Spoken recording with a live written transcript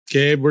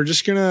Gabe, we're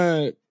just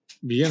gonna,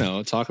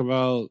 talk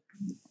about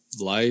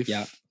life,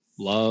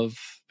 love,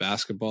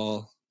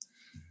 basketball,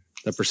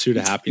 the pursuit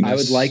of happiness. I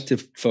would like to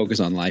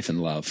focus on life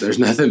and love. There's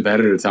nothing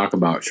better to talk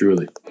about,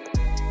 truly.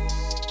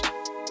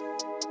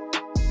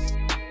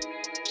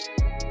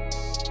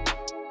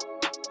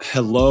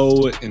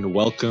 Hello and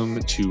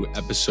welcome to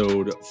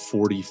episode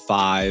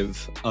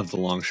 45 of the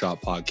Long Shot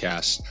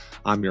Podcast.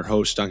 I'm your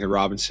host, Duncan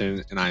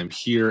Robinson, and I am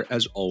here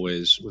as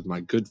always with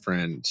my good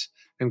friend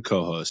and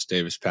co-host,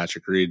 Davis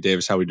Patrick Reed.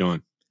 Davis, how are we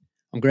doing?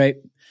 I'm great.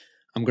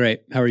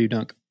 How are you,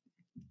 Dunk?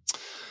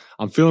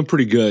 I'm feeling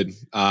pretty good.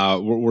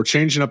 We're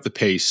changing up the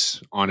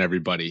pace on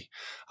everybody.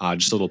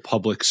 Just a little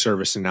public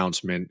service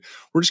announcement.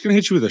 We're just going to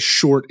hit you with a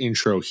short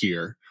intro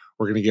here.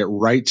 We're going to get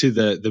right to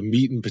the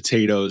meat and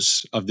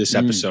potatoes of this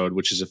episode,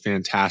 which is a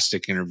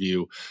fantastic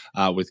interview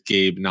with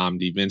Gabe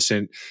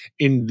Vincent.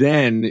 And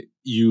then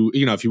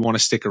if you want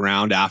to stick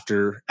around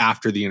after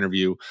the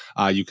interview,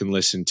 you can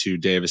listen to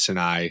Davis and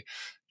I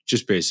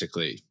just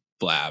basically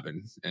blab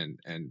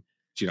and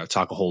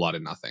talk a whole lot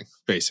of nothing,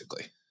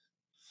 basically.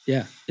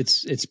 Yeah,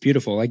 it's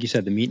beautiful. Like you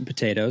said, the meat and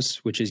potatoes,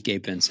 which is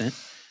Gabe Vincent.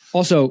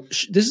 Also,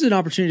 this is an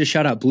opportunity to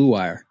shout out Blue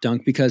Wire,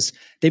 Dunk, because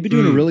they've been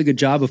doing a really good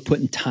job of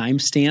putting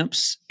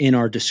timestamps in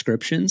our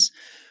descriptions.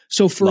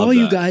 So for all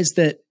you guys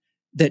that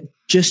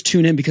just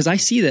tune in, because I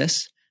see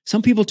this,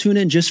 some people tune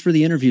in just for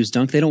the interviews,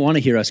 Dunk. They don't want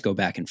to hear us go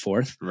back and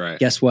forth. Right.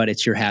 Guess what?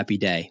 It's your happy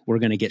day. We're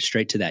going to get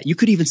straight to that. You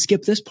could even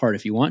skip this part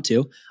if you want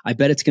to. I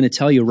bet it's going to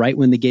tell you right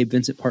when the Gabe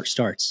Vincent part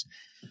starts.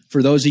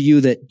 For those of you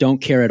that don't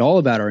care at all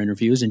about our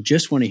interviews and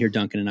just want to hear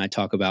Duncan and I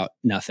talk about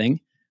nothing,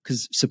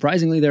 because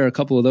surprisingly, there are a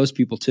couple of those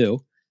people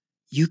too.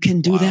 You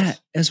can do that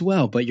as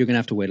well, but you're going to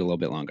have to wait a little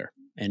bit longer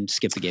and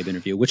skip the Gabe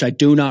interview, which I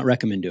do not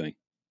recommend doing.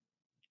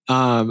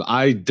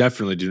 I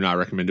definitely do not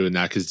recommend doing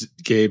that because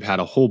Gabe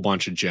had a whole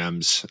bunch of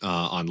gems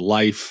on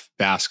life,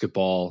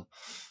 basketball,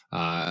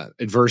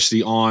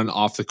 adversity on,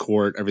 off the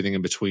court, everything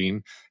in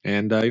between.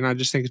 And, I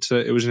just think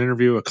it was an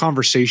interview, a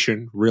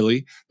conversation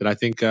really that I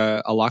think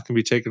a lot can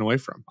be taken away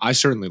from. I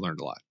certainly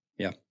learned a lot.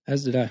 Yeah,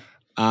 as did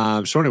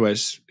I. So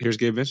anyways, here's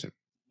Gabe Vincent.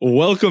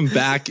 Welcome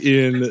back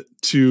in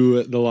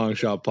to the Long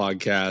Shot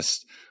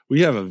Podcast.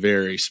 We have a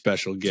very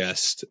special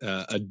guest,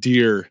 a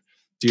dear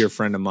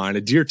friend of mine,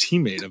 a dear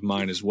teammate of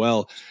mine as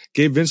well.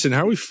 Gabe Vincent,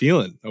 how are we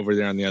feeling over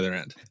there on the other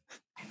end?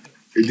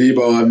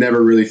 Debo, I've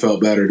never really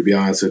felt better, to be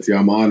honest with you.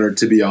 I'm honored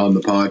to be on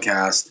the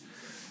podcast.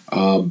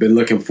 Been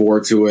looking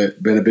forward to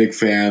it. Been a big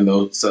fan,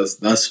 though,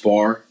 thus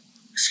far.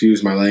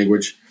 Excuse my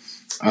language.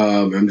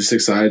 I'm just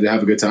excited to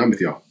have a good time with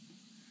y'all.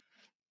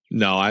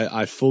 No,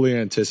 I fully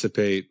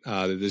anticipate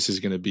that this is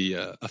going to be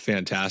a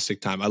fantastic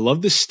time. I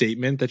love the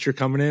statement that you're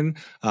coming in.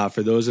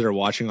 For those that are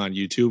watching on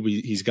YouTube,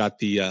 he's got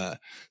the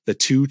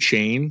 2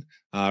 chain.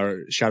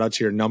 Shout out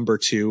to your number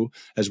 2,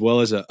 as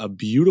well as a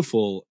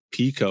beautiful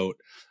pea coat.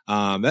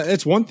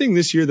 That's one thing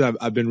this year that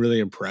I've been really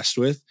impressed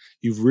with.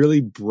 You've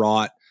really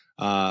brought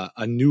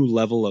a new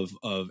level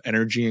of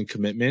energy and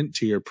commitment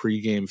to your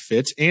pregame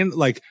fits, and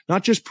like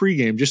not just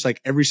pregame, just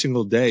like every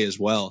single day as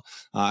well.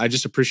 I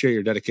just appreciate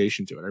your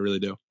dedication to it. I really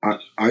do.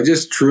 I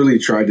just truly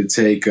tried to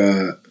take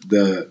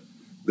the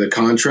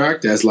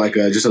contract as like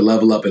just a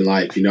level up in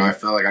life. I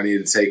felt like I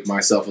needed to take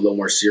myself a little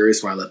more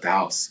serious when I left the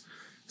house.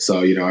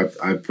 So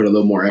I put a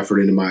little more effort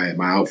into my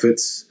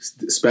outfits,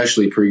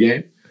 especially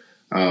pregame.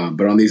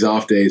 But on these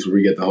off days where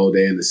we get the whole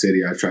day in the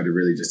city, I try to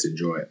really just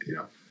enjoy it.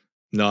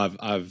 No,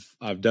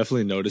 I've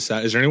definitely noticed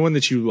that. Is there anyone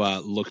that you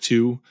look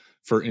to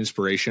for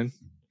inspiration?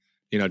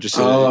 Just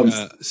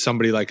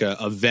somebody like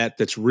a vet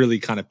that's really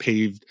kind of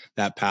paved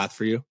that path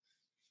for you?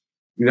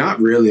 Not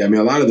really. I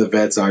mean, a lot of the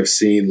vets I've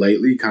seen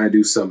lately kind of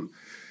do some,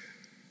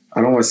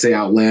 I don't want to say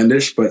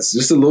outlandish, but it's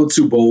just a little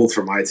too bold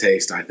for my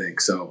taste, I think.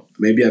 So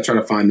maybe I try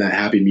to find that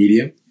happy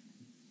medium.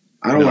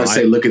 I don't want to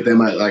say look at them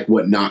like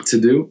what not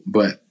to do,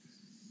 but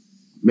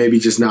maybe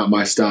just not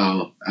my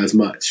style as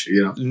much,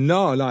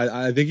 No,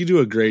 I think you do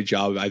a great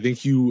job. I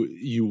think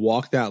you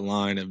walk that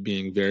line of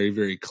being very,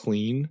 very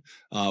clean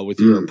with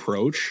your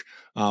approach,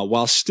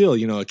 while still,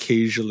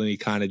 occasionally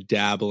kind of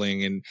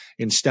dabbling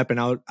and stepping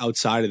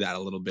outside of that a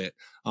little bit.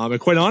 And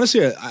quite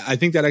honestly, I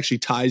think that actually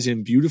ties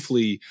in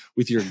beautifully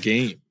with your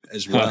game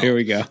as well. Oh, here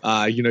we go.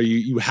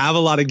 You have a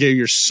lot of game.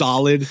 You're a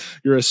solid,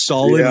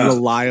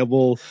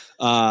 reliable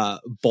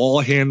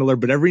ball handler,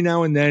 but every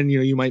now and then,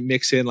 you might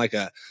mix in like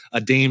a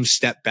Dame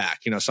step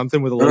back,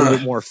 something with a little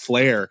bit more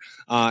flair.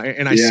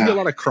 And I see a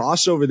lot of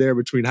crossover there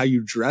between how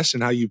you dress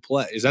and how you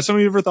play. Is that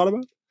something you ever thought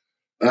about?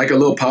 Like a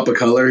little pop of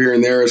color here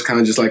and there is kind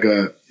of just like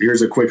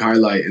here's a quick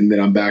highlight, and then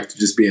I'm back to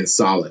just being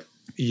solid,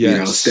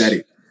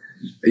 steady.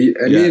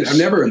 I mean, I've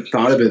never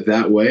thought of it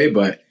that way,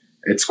 but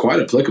it's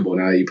quite applicable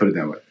now that you put it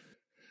that way.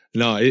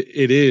 No,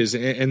 it is.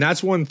 And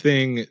that's one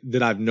thing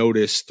that I've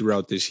noticed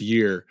throughout this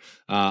year,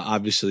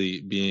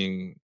 obviously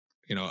being,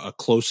 a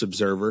close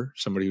observer,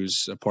 somebody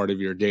who's a part of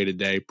your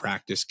day-to-day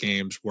practice,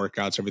 games,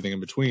 workouts, everything in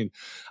between.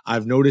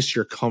 I've noticed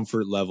your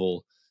comfort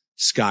level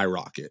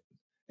skyrocket.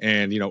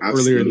 And, earlier in the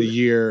Absolutely.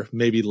 year,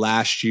 maybe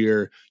last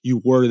year,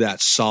 you were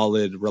that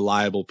solid,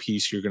 reliable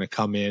piece. You're going to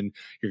come in,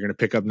 you're going to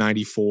pick up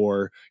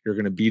 94, you're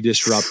going to be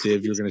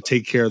disruptive, you're going to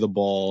take care of the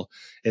ball.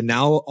 And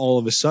now all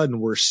of a sudden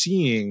we're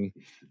seeing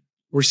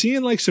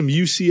like some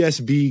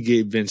UCSB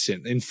Gabe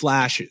Vincent in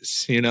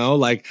flashes,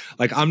 like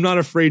I'm not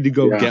afraid to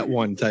go get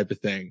one type of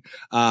thing.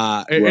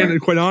 And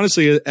quite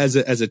honestly, as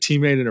a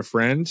teammate and a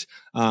friend,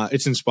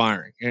 it's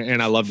inspiring,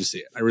 and I love to see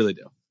it. I really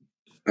do.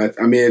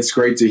 I mean, it's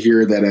great to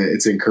hear that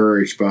it's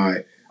encouraged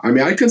by. I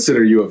mean, I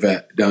consider you a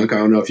vet, Dunk. I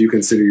don't know if you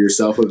consider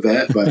yourself a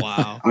vet, but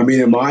wow. I mean,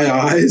 in my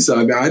eyes,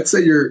 I'd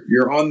say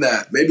you're on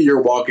that. Maybe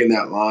you're walking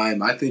that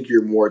line. I think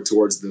you're more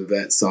towards the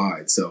vet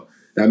side, so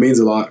that means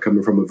a lot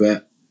coming from a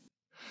vet.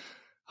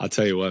 I'll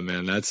tell you what,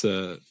 man,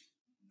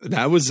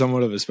 that was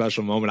somewhat of a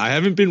special moment. I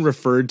haven't been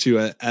referred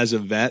to as a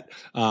vet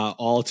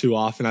all too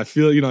often. I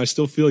feel, I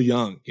still feel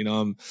young.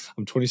 I'm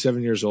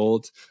 27 years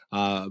old,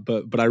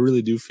 but I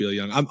really do feel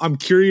young. I'm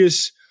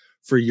curious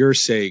for your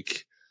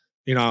sake.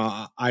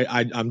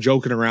 I'm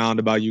joking around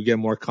about you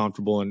getting more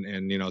comfortable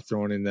and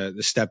throwing in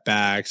the step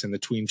backs and the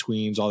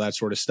tweens, all that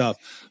sort of stuff.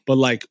 But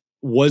like,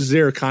 was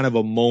there kind of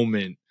a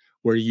moment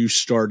where you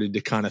started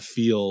to kind of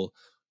feel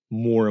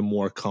more and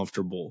more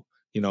comfortable,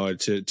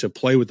 to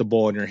play with the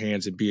ball in your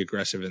hands and be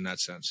aggressive in that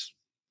sense?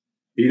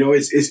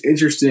 It's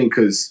interesting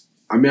because,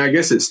 I mean, I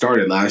guess it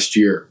started last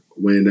year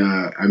when,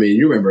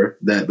 you remember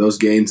those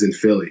games in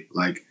Philly,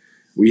 like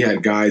we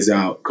had guys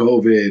out,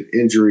 COVID,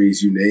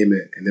 injuries, you name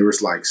it, and there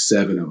was like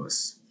 7 of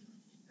us.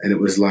 And it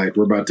was like,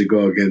 we're about to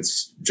go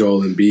against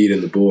Joel Embiid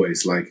and the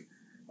boys, like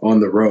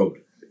on the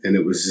road. And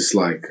it was just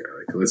like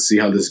let's see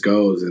how this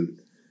goes.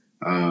 And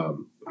I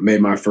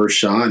made my first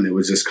shot, and it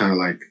was just kind of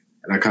like,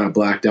 and I kind of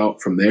blacked out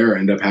from there. I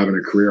ended up having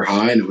a career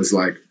high, and it was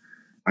like,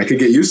 I could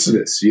get used to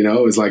this, It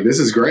was like, this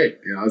is great.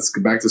 Let's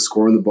go back to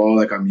scoring the ball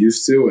like I'm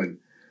used to. And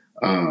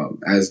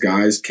as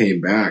guys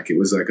came back, it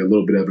was like a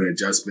little bit of an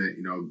adjustment,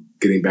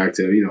 getting back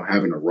to,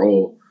 having a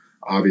role.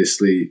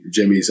 Obviously,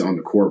 Jimmy's on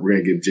the court. We're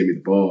going to give Jimmy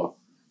the ball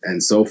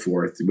and so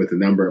forth with a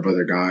number of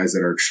other guys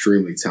that are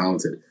extremely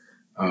talented.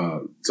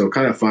 So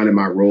kind of finding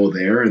my role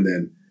there. And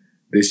then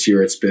this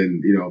year it's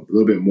been, a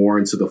little bit more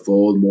into the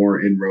fold, more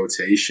in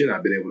rotation.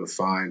 I've been able to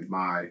find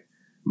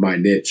my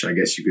niche, I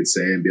guess you could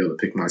say, and be able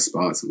to pick my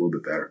spots a little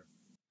bit better.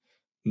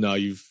 No,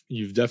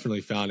 you've definitely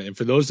found it. And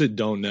for those that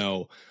don't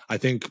know, I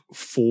think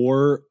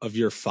 4 of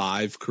your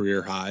 5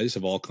 career highs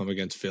have all come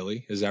against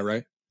Philly. Is that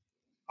right?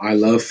 I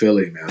love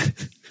Philly, man.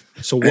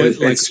 So what?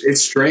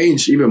 It's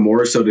strange, even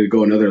more so to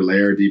go another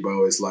layer,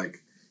 Debo, is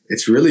like,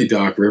 it's really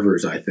Doc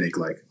Rivers, I think.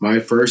 Like, my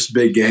first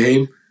big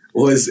game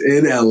was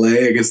in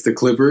LA against the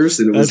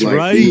Clippers, and it was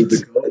right.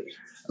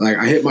 Like,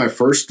 I hit my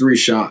first 3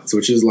 shots,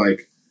 which is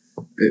like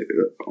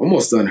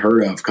almost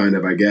unheard of, kind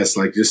of, I guess.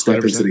 Like, just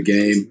step 100%. Into the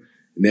game.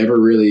 Never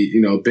really,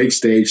 big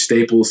stage,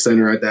 Staples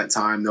Center at that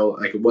time. No,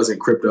 like, it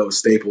wasn't crypto,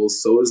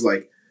 Staples. So it was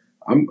like,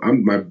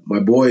 my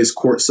boy is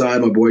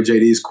courtside, my boy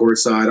JD's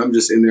courtside. I'm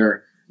just in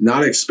there,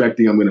 not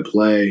expecting I'm going to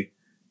play.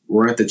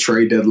 We're at the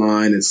trade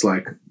deadline. It's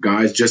like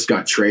guys just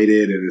got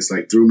traded, and it's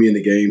like threw me in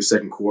the game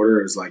second quarter.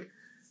 It was like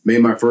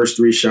made my first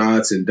 3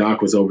 shots, and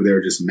Doc was over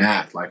there just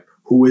mad. Like,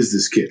 who is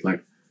this kid?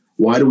 Like,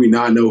 why do we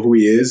not know who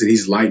he is? And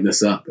he's lighting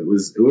us up. It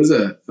was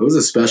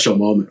a special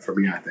moment for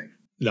me, I think.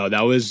 No,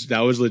 that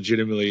was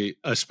legitimately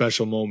a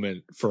special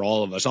moment for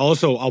all of us.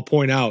 Also, I'll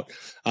point out,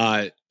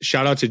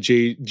 shout out to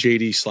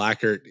JD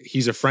Slackert.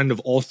 He's a friend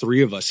of all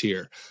 3 of us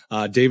here.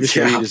 Davis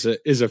Reed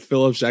is a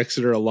Phillips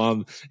Exeter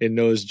alum and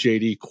knows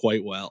JD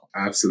quite well.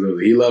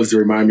 Absolutely. He loves to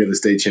remind me of the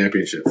state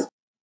championships.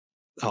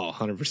 Oh,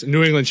 100%.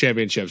 New England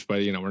championships, but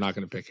we're not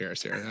going to pick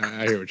Harris here.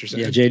 I hear what you're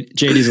saying. Yeah,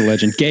 JD's a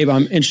legend. Gabe,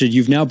 I'm interested.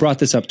 You've now brought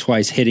this up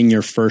twice, hitting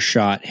your first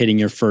shot, hitting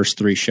your first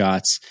 3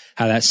 shots,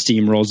 how that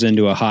steamrolls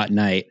into a hot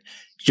night.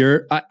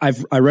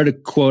 I read a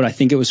quote, I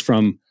think it was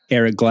from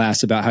Eric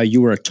Glass, about how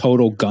you were a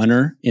total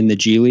gunner in the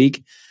G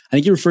League. I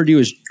think he referred to you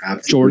as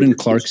Absolutely. Jordan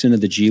Clarkson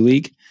of the G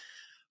League.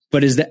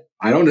 But is that...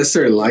 I don't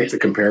necessarily like the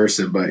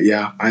comparison, but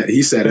yeah,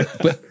 he said it.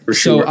 But for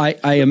sure. So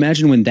I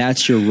imagine when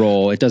that's your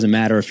role, it doesn't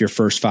matter if your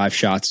first 5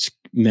 shots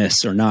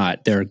miss or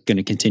not. They're going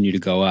to continue to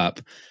go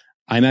up.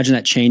 I imagine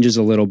that changes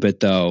a little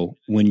bit, though,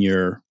 when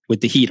you're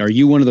with the Heat. Are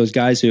you one of those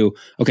guys who,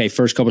 okay,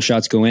 first couple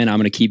shots go in, I'm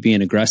going to keep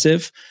being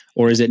aggressive?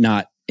 Or is it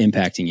not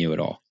impacting you at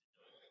all?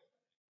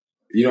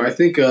 I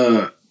think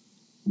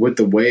with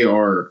the way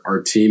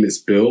our team is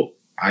built,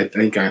 I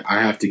think I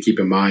have to keep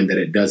in mind that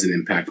it doesn't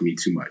impact me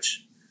too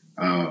much.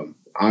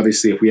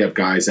 Obviously, if we have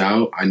guys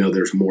out, I know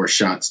there's more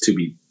shots to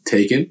be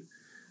taken.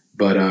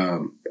 But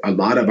a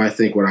lot of, I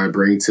think, what I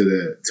bring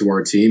to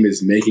our team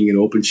is making an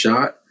open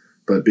shot,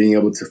 but being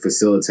able to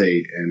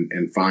facilitate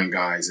and find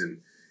guys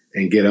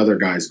and get other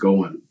guys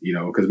going,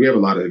 because we have a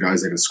lot of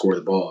guys that can score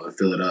the ball and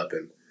fill it up.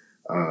 And,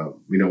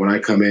 when I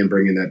come in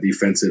bringing that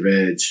defensive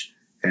edge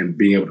and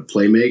being able to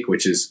play make,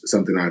 which is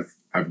something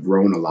I've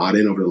grown a lot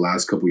in over the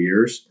last couple of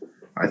years,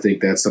 I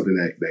think that's something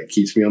that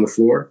keeps me on the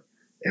floor.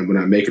 And when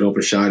I make an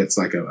open shot, it's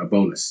like a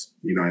bonus.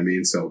 You know what I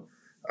mean? So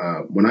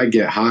when I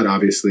get hot,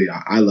 obviously,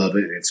 I love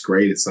it. It's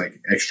great. It's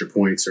like extra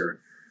points or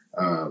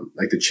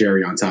like the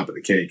cherry on top of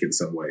the cake in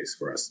some ways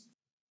for us.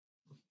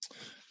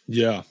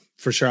 Yeah,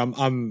 for sure.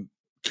 I'm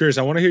curious.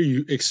 I want to hear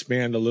you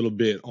expand a little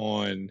bit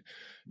on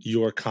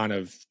your kind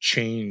of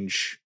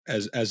change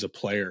as a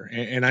player.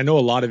 And I know a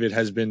lot of it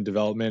has been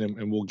development,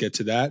 and we'll get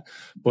to that.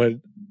 But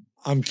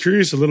I'm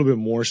curious a little bit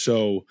more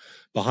so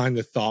behind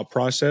the thought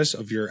process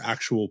of your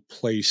actual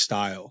play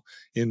style.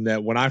 In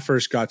that, when I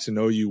first got to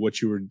know you,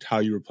 how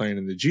you were playing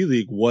in the G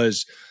League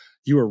was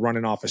you were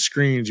running off of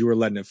screens, you were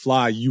letting it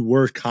fly. You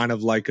were kind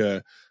of like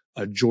a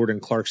Jordan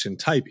Clarkson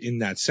type in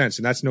that sense.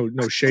 And that's no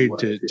shade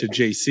to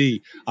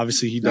JC.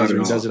 Obviously he does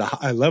it at a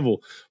high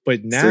level,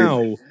 but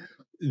now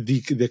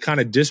the kind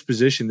of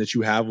disposition that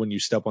you have when you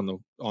step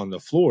on the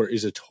floor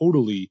is a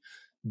totally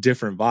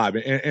different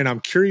vibe. And I'm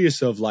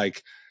curious of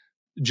like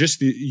just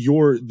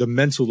the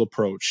mental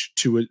approach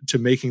to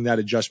making that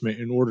adjustment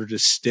in order to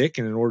stick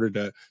and in order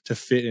to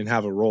fit and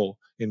have a role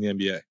in the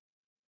NBA.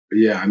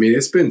 Yeah. I mean,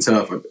 it's been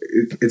tough.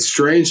 It's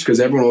strange because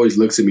everyone always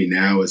looks at me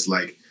now as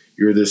like,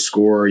 you're the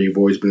scorer. You've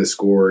always been a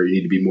scorer. You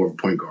need to be more of a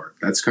point guard.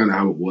 That's kind of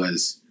how it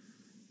was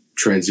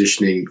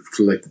transitioning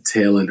for like the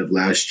tail end of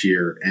last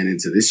year and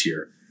into this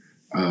year.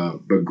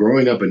 But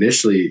growing up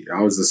initially,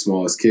 I was the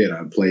smallest kid.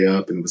 I'd play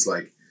up and it was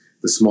like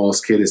the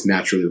smallest kid is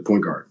naturally the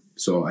point guard.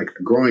 So like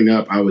growing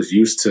up, I was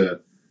used to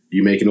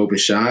you make an open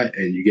shot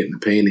and you get in the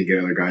paint and get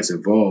other guys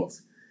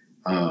involved.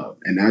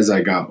 And as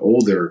I got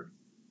older,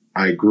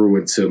 I grew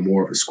into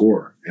more of a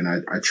scorer.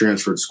 And I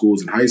transferred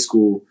schools in high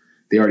school.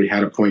 They already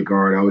had a point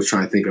guard. I was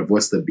trying to think of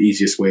what's the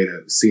easiest way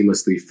to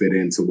seamlessly fit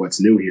into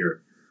what's new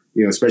here.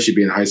 You know, especially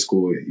being in high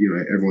school, you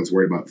know, everyone's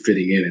worried about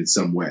fitting in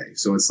some way.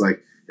 So it's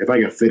like, if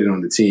I can fit in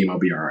on the team, I'll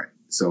be all right.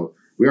 So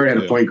we already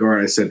had a point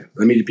guard. I said,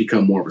 let me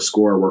become more of a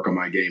scorer, work on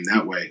my game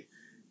that way.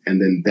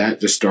 And then that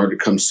just started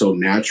to come so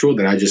natural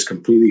that I just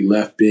completely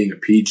left being a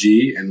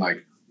PG and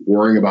like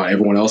worrying about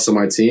everyone else on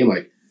my team,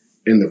 like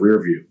in the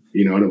rear view,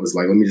 you know, and it was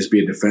like, let me just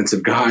be a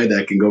defensive guy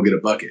that can go get a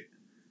bucket.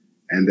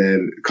 And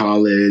then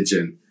college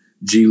and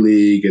G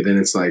League. And then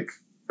it's like,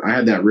 I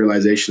had that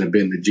realization of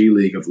being in the G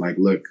League of like,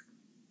 look,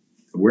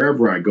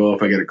 wherever I go,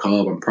 if I get a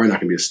call up, I'm probably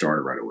not going to be a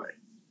starter right away.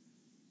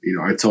 You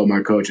know, I told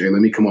my coach, hey,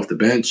 let me come off the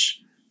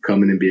bench,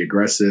 come in and be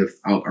aggressive.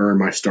 I'll earn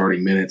my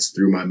starting minutes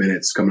through my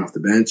minutes coming off the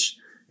bench,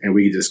 and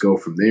we could just go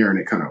from there. And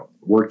it kind of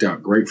worked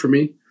out great for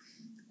me.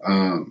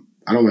 I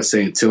don't want to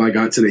say until I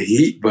got to the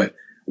Heat, but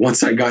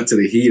once I got to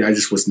the Heat, I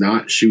just was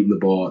not shooting the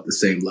ball at the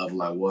same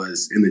level I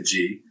was in the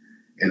G.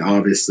 And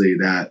obviously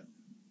that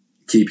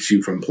keeps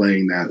you from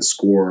playing that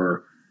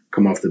scorer,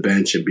 come off the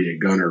bench and be a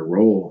gunner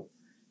role.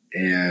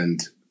 And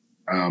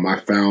I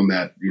found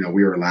that, you know,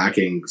 we were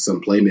lacking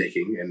some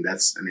playmaking, and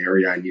that's an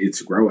area I needed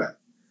to grow at.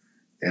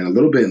 And a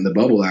little bit in the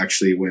bubble,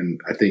 actually, when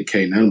I think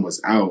K-Nunn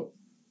was out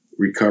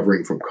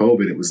recovering from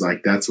COVID, it was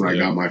like that's when I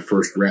got my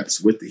first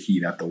reps with the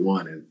Heat at the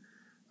one. And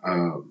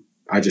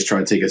I just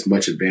tried to take as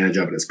much advantage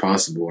of it as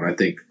possible. And I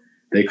think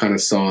they kind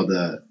of saw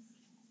the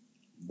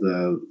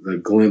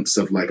glimpse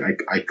of like,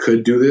 I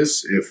could do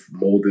this if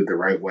molded the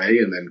right way,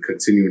 and then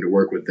continuing to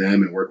work with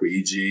them and work with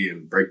EG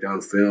and break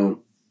down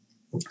film,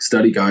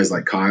 study guys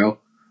like Kyle,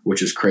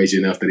 which is crazy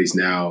enough that he's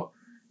now,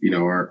 you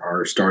know,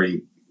 our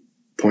starting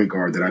point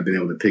guard that I've been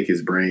able to pick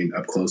his brain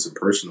up close and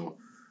personal.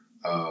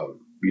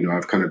 You know,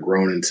 I've kind of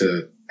grown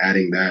into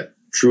adding that,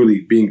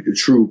 truly being a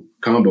true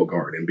combo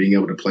guard and being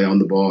able to play on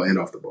the ball and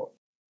off the ball.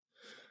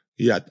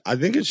 Yeah, I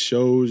think it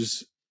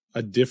shows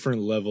a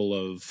different level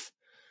of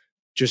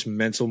just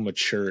mental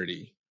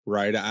maturity,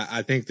 right?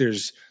 I think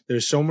there's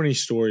so many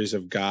stories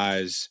of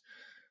guys,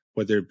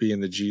 whether it be in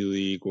the G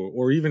League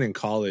or even in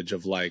college,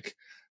 of like,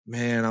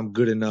 man, I'm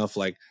good enough.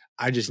 Like,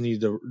 I just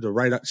need the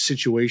right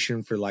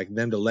situation for like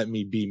them to let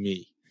me be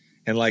me.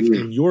 And like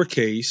in your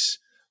case,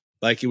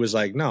 like it was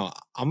like, no,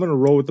 I'm going to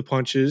roll with the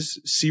punches,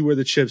 see where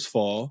the chips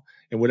fall,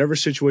 and whatever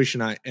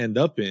situation I end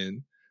up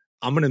in,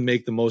 I'm going to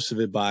make the most of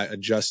it by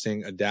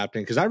adjusting,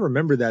 adapting. Because I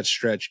remember that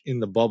stretch in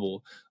the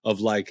bubble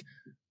of like,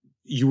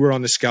 you were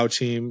on the scout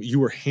team, you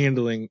were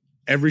handling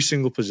every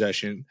single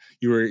possession.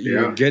 You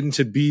were getting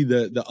to be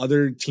the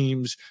other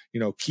team's,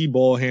 you know, key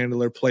ball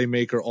handler,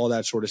 playmaker, all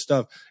that sort of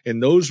stuff.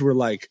 And those were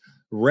like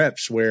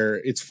reps where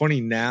it's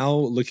funny now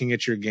looking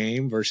at your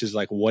game versus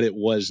like what it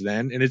was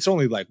then. And it's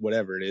only like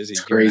whatever it is, a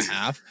year and a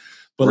half.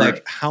 But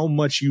like how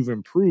much you've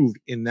improved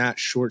in that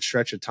short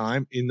stretch of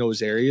time in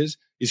those areas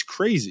is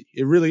crazy.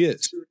 It really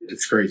is.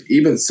 It's crazy.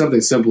 Even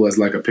something simple as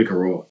like a pick and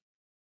roll.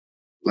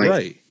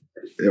 Like,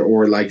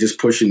 or like just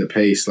pushing the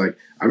pace. Like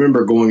I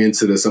remember going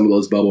into some of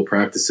those bubble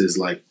practices,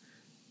 like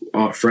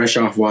fresh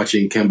off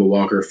watching Kemba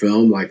Walker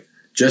film, like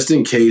just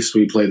in case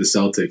we play the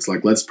Celtics,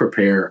 like let's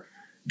prepare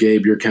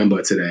Gabe, your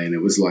Kemba today. And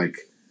it was like,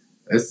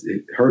 that's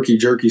herky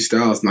jerky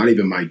style. It's not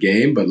even my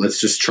game, but let's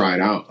just try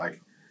it out. Like,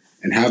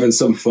 and having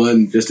some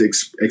fun, just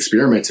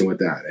experimenting with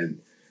that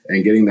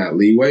and getting that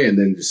leeway. And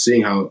then just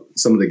seeing how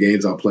some of the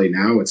games I'll play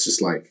now, it's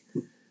just like,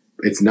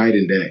 it's night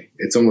and day.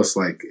 It's almost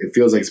like, it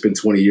feels like it's been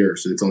 20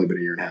 years and it's only been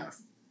a year and a half.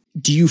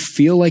 Do you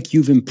feel like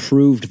you've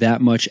improved that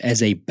much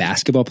as a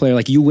basketball player?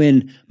 Like you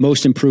win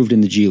most improved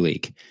in the G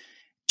League.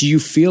 Do you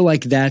feel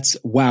like that's,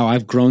 wow,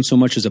 I've grown so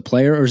much as a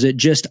player? Or is it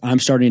just, I'm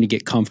starting to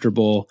get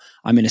comfortable,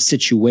 I'm in a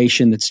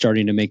situation that's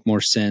starting to make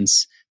more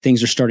sense,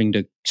 things are starting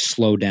to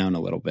slow down a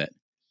little bit?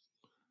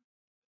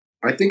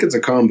 I think it's a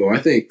combo. I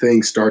think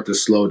things start to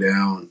slow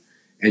down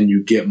and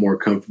you get more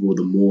comfortable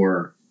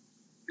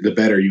the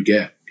better you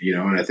get,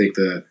 and I think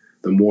the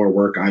more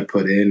work I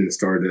put in and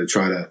started to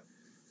try to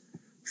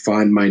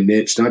find my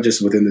niche, not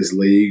just within this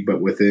league,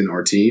 but within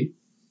our team,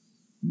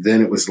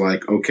 then it was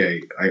like,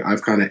 okay,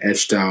 I've kind of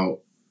etched out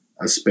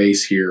a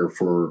space here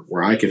for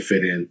where I could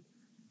fit in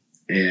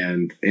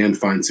and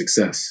find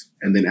success.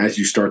 And then as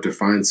you start to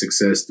find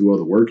success through all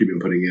the work you've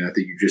been putting in, I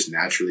think you just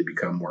naturally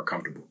become more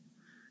comfortable.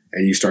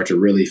 And you start to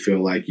really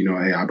feel like,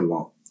 hey, I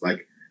belong.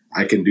 Like,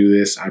 I can do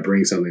this. I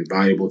bring something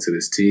valuable to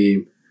this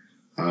team.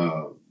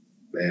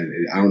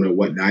 And I don't know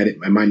what night. It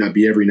might not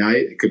be every night.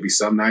 It could be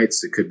some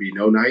nights. It could be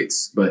no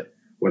nights. But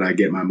when I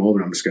get my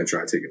moment, I'm just going to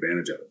try to take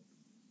advantage of it.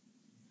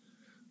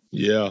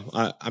 Yeah.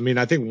 I mean,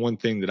 I think one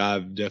thing that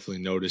I've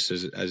definitely noticed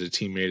as a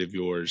teammate of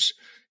yours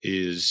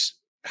is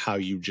how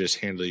you just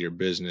handle your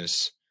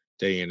business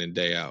day in and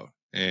day out.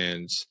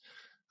 And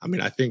I mean,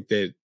 I think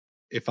that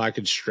if I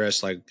could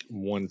stress like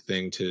one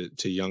thing to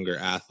younger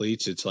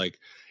athletes, it's like,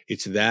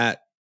 it's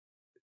that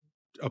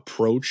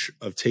approach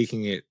of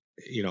taking it,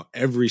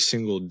 every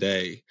single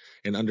day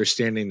and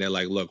understanding that,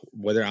 like, look,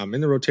 whether I'm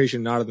in the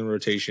rotation, not in the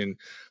rotation,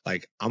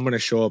 like, I'm going to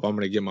show up, I'm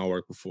going to get my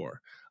work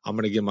before, I'm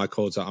going to get my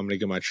coats out, I'm going to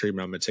get my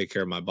treatment, I'm going to take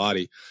care of my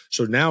body.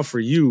 So now for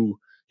you,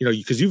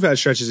 because you've had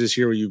stretches this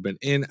year where you've been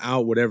in,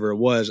 out, whatever it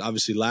was,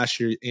 obviously last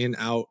year, in,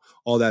 out,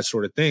 all that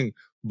sort of thing.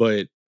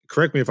 But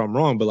correct me if I'm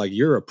wrong, but like,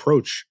 your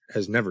approach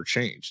has never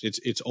changed.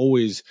 It's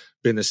always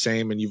been the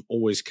same. And you've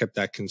always kept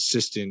that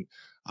consistent,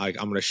 like,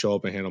 I'm going to show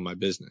up and handle my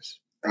business.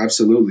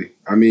 Absolutely.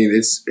 I mean,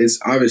 it's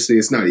obviously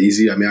it's not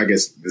easy. I mean, I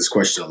guess this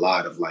question a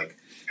lot of like,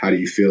 how do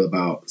you feel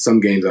about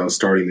some games I was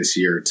starting this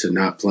year to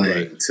not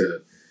playing, right,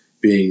 to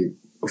being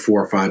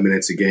 4 or 5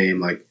 minutes a game?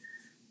 Like,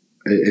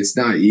 it's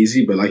not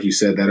easy, but like you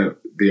said, that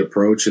the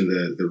approach and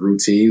the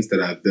routines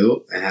that I've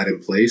built and had in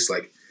place,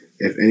 like,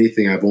 if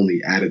anything, I've only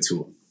added to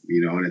them,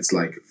 and it's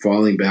like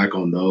falling back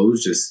on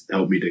those just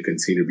helped me to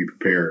continue to be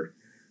prepared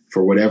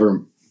for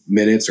whatever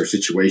minutes or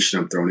situation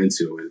I'm thrown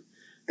into. And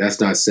that's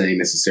not saying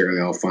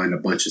necessarily I'll find a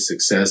bunch of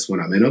success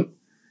when I'm in them.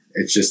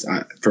 It's just,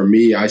 for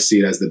me, I see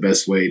it as the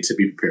best way to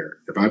be prepared.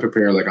 If I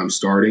prepare like I'm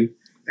starting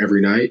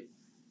every night,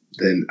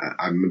 then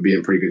I'm going to be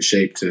in pretty good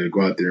shape to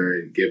go out there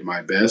and give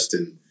my best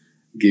and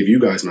give you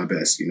guys my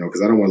best,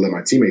 because I don't want to let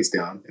my teammates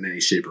down in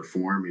any shape or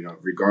form,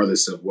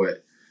 regardless of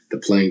what the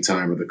playing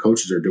time or the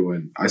coaches are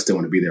doing. I still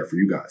want to be there for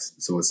you guys.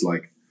 So it's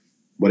like,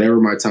 whatever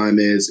my time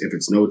is, if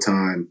it's no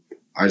time,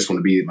 I just want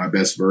to be my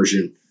best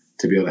version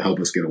to be able to help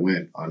us get a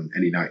win on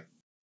any night.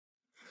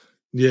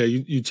 Yeah,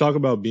 you talk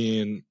about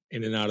being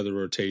in and out of the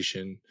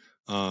rotation.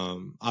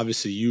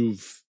 Obviously,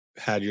 you've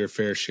had your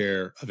fair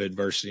share of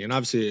adversity, and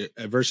obviously,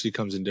 adversity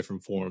comes in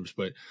different forms.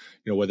 But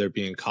whether it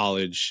be in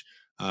college,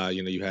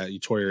 you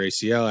tore your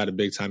ACL, had a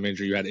big time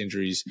injury, you had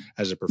injuries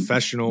as a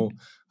professional,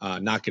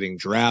 not getting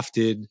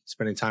drafted,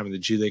 spending time in the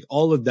G League.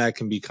 All of that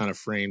can be kind of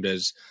framed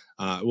as,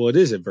 it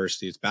is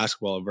adversity. It's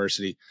basketball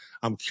adversity.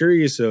 I'm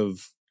curious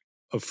of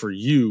for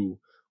you,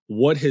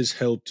 what has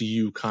helped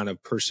you kind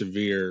of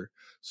persevere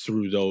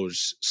through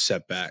those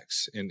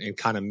setbacks and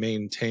kind of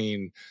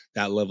maintain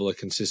that level of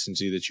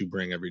consistency that you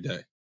bring every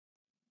day?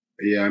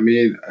 Yeah, I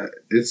mean,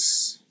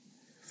 it's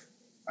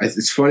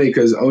funny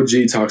because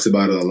OG talks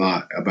about it a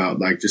lot, about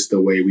like just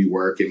the way we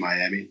work in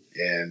Miami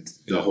and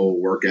the whole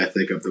work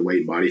ethic of the weight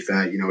and body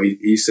fat.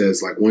 He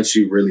says, like, once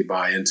you really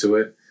buy into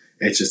it,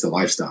 it's just a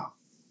lifestyle.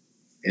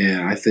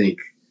 And I think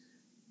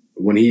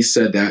when he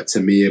said that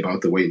to me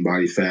about the weight and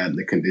body fat and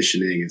the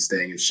conditioning and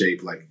staying in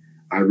shape, like,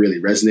 I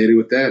really resonated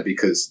with that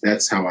because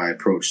that's how I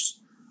approached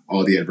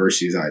all the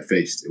adversities I had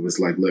faced. It was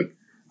like, look,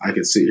 I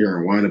could sit here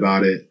and whine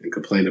about it and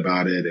complain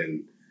about it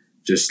and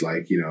just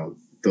like,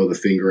 throw the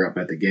finger up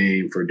at the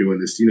game for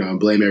doing this, and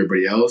blame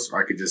everybody else,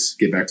 or I could just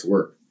get back to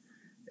work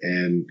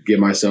and give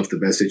myself the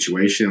best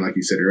situation. Like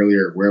you said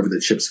earlier, wherever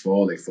the chips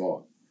fall, they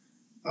fall.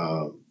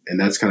 And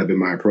that's kind of been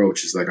my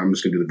approach. It's like, I'm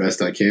just going to do the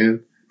best I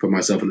can, put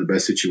myself in the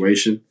best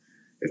situation.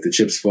 If the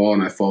chips fall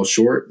and I fall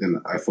short, then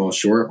I fall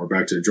short. We're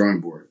back to the drawing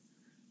board.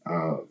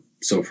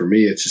 So for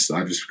me, it's just,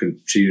 I just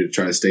continue to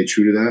try to stay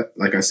true to that.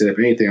 Like I said, if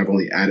anything, I've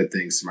only added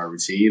things to my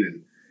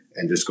routine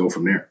and just go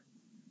from there.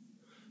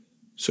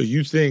 So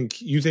you think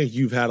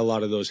you've had a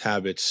lot of those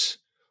habits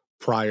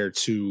prior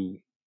to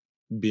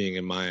being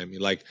in Miami,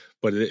 like,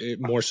 but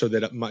more so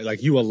that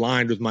like you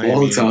aligned with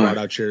Miami and brought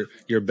out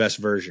your best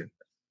version.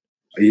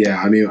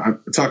 Yeah, I mean,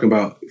 I'm talking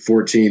about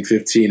 14,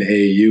 15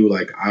 AAU.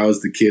 Like, I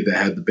was the kid that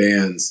had the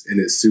bands in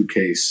his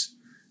suitcase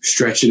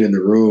stretching in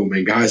the room,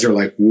 and guys are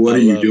like, what are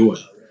you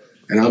doing?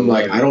 And I'm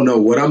like, I don't know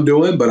what I'm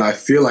doing, but I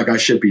feel like I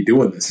should be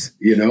doing this,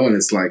 And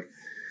it's like,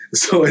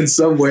 so in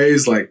some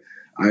ways, like,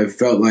 I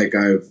felt like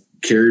I've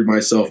carried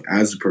myself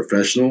as a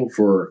professional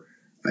for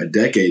a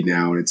decade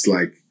now, and it's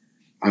like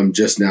I'm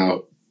just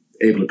now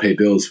able to pay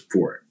bills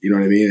for it. You know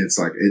what I mean? It's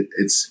like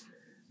it's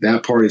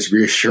that part is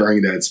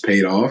reassuring that it's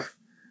paid off.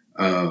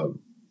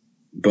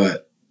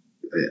 But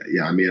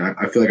yeah, I mean,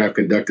 I feel like I've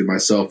conducted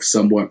myself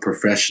somewhat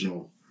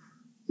professional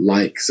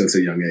like since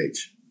a young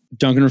age.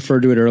 Duncan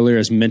referred to it earlier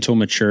as mental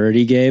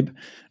maturity, Gabe.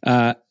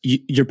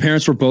 Your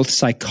parents were both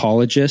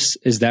psychologists.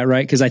 Is that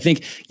right? Because I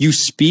think you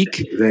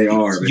speak. They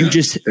are.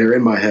 They're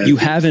in my head. You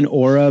have an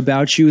aura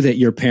about you that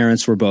your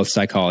parents were both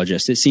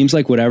psychologists. It seems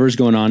like whatever's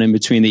going on in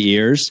between the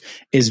ears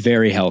is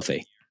very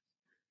healthy.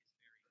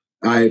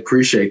 I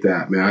appreciate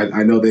that, man.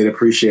 I know they'd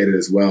appreciate it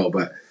as well,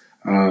 but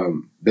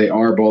they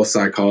are both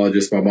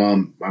psychologists. My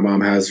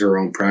mom has her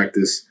own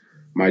practice.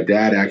 My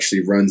dad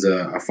actually runs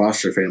a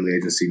foster family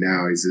agency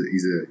now.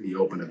 He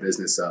opened a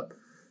business up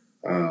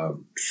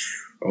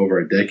over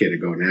a decade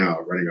ago now,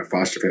 running a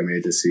foster family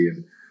agency,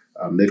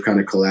 and they've kind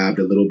of collabed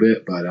a little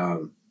bit, but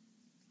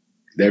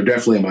they're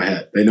definitely in my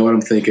head. They know what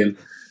I'm thinking.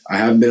 I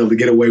haven't been able to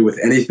get away with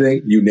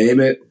anything. You name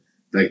it,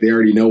 like they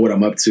already know what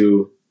I'm up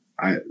to.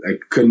 I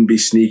couldn't be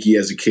sneaky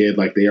as a kid.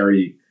 Like they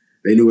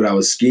knew what I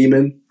was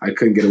scheming. I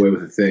couldn't get away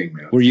with a thing,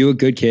 man. Were you a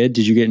good kid?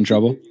 Did you get in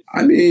trouble?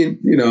 I mean,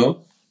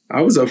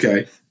 I was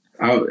okay.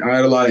 I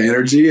had a lot of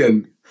energy,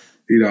 and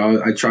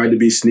I tried to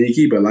be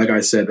sneaky, but like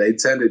I said, they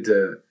tended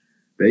to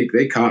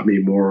they caught me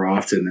more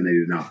often than they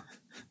did not.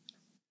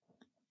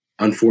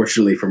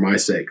 Unfortunately, for my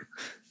sake,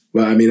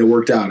 but I mean, it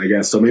worked out, I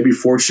guess. So maybe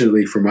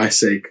fortunately for my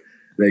sake,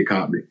 they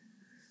caught me.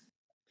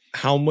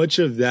 How much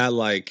of that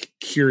like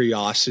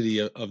curiosity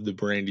of the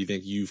brain do you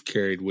think you've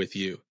carried with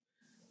you?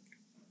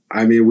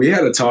 I mean, we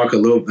had a talk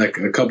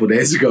a couple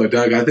days ago,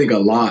 Doug. I think a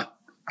lot.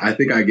 I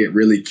think I get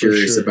really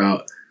curious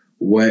about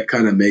what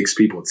kind of makes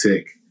people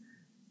tick.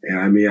 And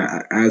I mean,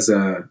 as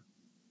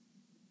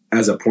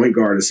a point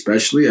guard,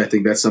 especially, I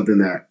think that's something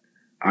that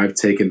I've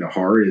taken to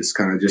heart is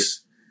kind of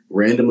just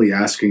randomly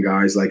asking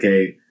guys like,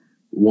 hey,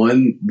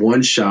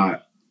 one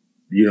shot,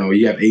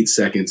 you have 8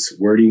 seconds.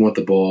 Where do you want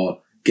the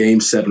ball?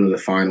 Game 7 of the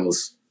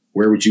finals.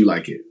 Where would you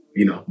like it?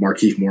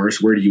 Markieff Morris,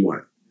 where do you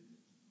want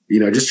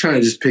it? Just trying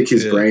to just pick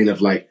his brain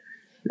of like,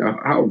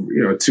 how,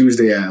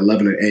 Tuesday at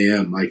 11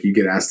 a.m., like you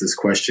get asked this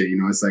question,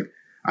 it's like,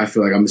 I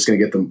feel like I'm just going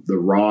to get the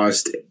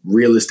rawest,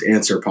 realest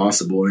answer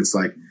possible. And it's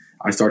like,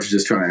 I start to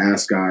just try to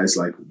ask guys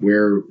like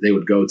where they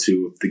would go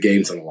to if the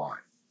game's on the line,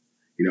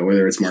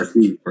 whether it's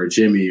Markieff or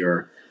Jimmy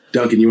or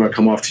Duncan, you want to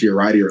come off to your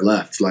right or your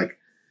left, like,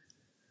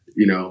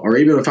 or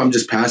even if I'm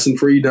just passing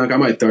for you, Dunk, I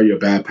might throw you a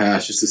bad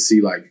pass just to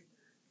see like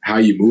how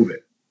you move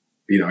it.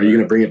 Are you going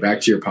to bring it back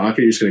to your pocket?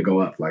 Or you're just going to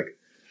go up like,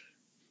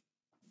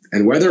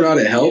 and whether or not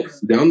it helps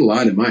down the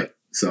line, it might.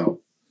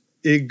 So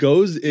it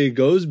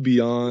goes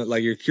beyond,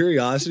 like, your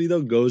curiosity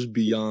though goes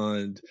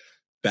beyond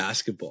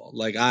basketball.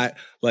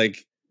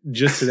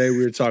 Just today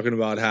we were talking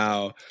about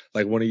how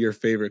like one of your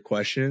favorite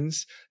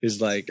questions is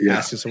like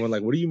asking someone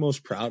like, what are you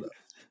most proud of?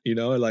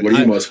 Like, what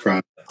are you most proud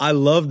of? I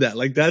love that.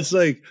 Like, that's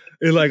like,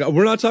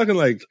 we're not talking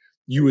like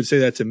you would say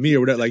that to me or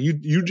whatever. Like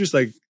you just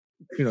like,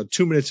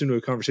 2 minutes into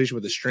a conversation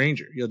with a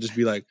stranger, you'll just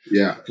be like,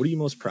 what are you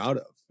most proud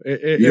of?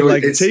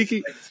 Like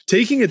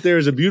taking it there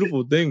is a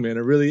beautiful thing, man.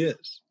 It really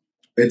is.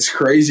 It's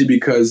crazy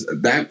because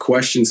that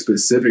question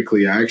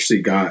specifically, I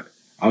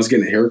was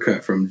getting a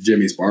haircut from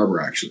Jimmy's barber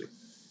actually.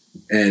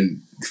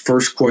 And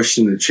first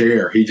question in the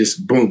chair, he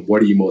just, boom,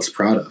 what are you most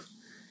proud of?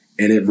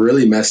 And it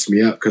really messed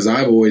me up because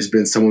I've always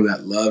been someone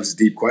that loves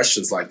deep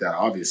questions like that,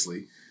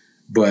 obviously.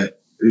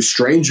 But a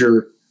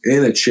stranger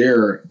in a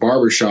chair,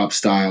 barbershop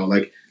style,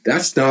 like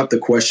that's not the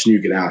question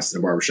you get asked in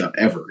a barbershop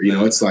ever.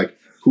 It's like,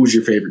 who's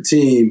your favorite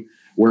team?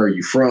 Where are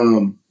you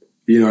from?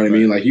 You know what I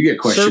mean? Like you get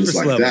questions surface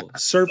like level, that.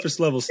 Surface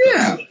level stuff.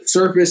 Yeah,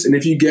 surface. And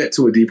if you get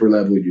to a deeper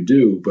level, you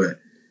do. But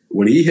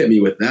when he hit me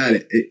with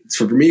that,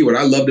 for me, what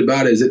I loved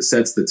about it is it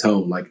sets the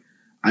tone. Like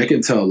I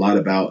can tell a lot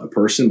about a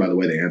person by the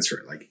way they answer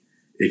it. Like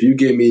if you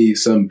give me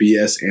some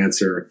BS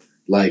answer,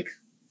 like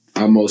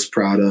I'm most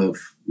proud of,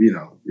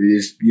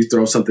 you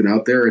throw something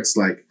out there, it's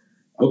like,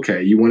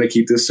 okay, you want to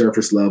keep this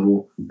surface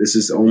level. This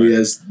is only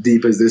as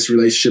deep as this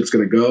relationship's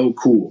going to go.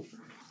 Cool.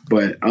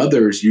 But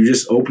others, you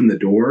just open the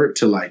door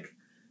to like,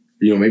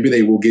 maybe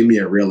they will give me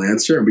a real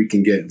answer and we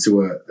can get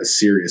into a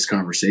serious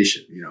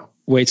conversation,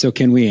 Wait, so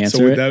can we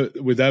answer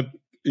with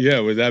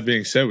that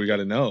being said, we got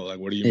to know, like,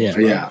 what are you most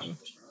proud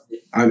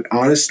of?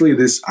 Honestly,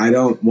 I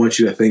don't want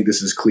you to think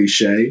this is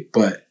cliche,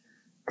 but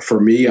for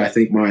me, I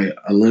think my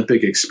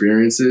Olympic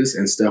experiences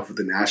and stuff with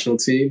the national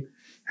team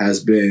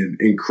has been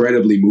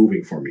incredibly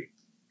moving for me.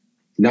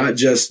 Not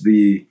just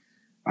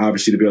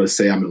obviously to be able to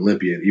say I'm an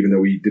Olympian, even though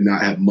we did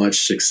not have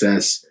much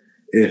success,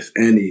 if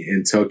any,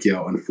 in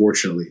Tokyo,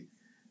 unfortunately.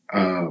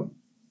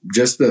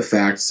 Just the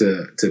fact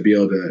to be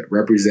able to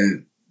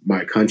represent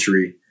my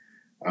country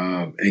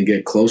and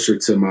get closer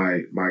to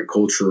my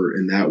culture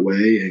in that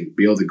way and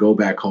be able to go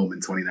back home in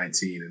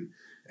 2019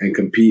 and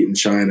compete in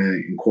China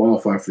and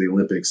qualify for the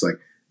Olympics, like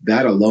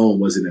that alone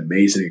was an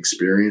amazing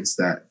experience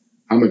that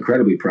I'm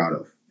incredibly proud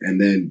of. And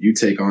then you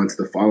take on to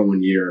the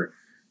following year,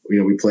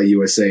 we play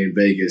USA in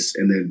Vegas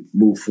and then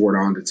move forward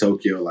on to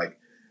Tokyo. Like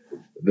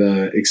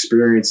the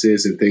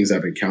experiences and things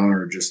I've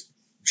encountered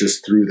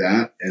just through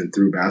that and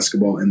through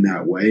basketball in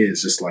that way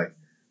is just like,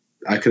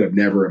 I could have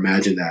never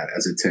imagined that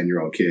as a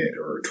 10-year-old kid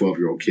or a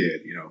 12-year-old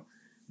kid,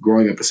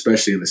 growing up,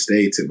 especially in the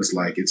States, it was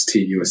like it's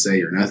Team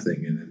USA or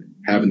nothing. And then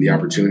having the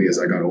opportunity as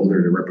I got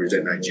older to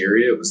represent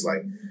Nigeria, it was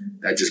like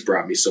that just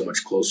brought me so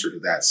much closer to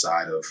that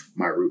side of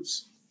my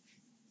roots.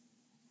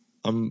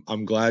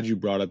 I'm glad you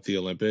brought up the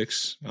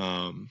Olympics,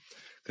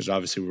 because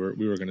obviously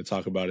we were going to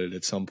talk about it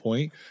at some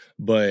point,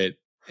 but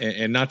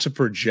and not to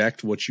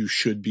project what you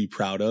should be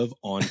proud of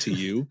onto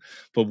you,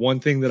 but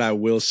one thing that I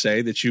will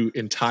say that you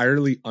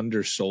entirely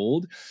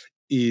undersold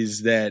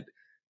is that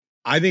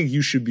I think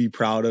you should be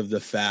proud of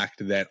the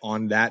fact that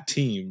on that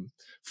team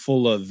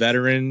full of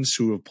veterans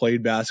who have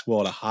played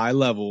basketball at a high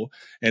level,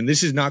 and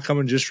this is not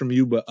coming just from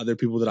you, but other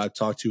people that I've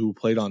talked to who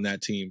played on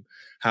that team,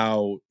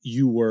 how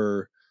you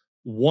were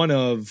one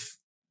of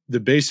the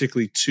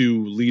basically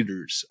two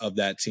leaders of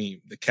that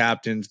team, the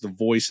captains, the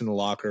voice in the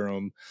locker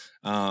room.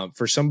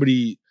 For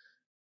somebody,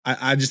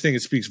 I just think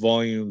it speaks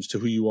volumes to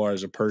who you are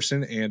as a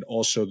person and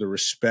also the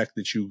respect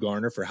that you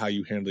garner for how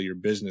you handle your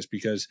business,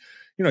 because,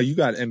 you know, you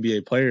got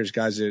NBA players,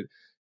 guys that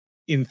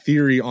in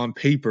theory on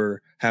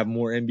paper have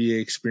more NBA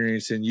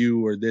experience than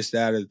you or this,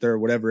 that, or the third,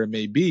 whatever it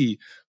may be.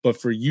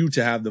 But for you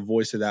to have the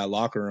voice of that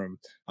locker room,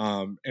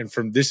 and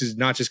from this is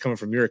not just coming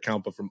from your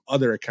account, but from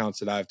other accounts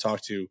that I've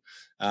talked to,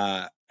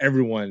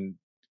 everyone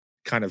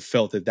kind of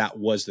felt that that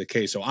was the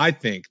case. So I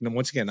think, and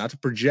once again, not to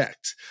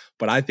project,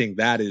 but I think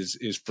that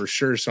is for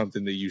sure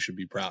something that you should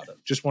be proud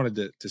of. Just wanted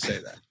to say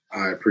that.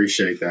 I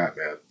appreciate that,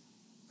 man.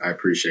 I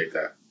appreciate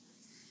that.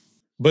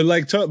 But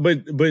like,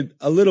 but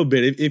a little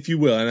bit, if you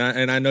will,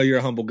 and I know you're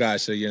a humble guy,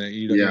 so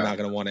you're not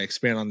going to want to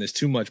expand on this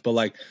too much. But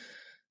like,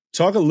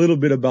 talk a little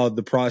bit about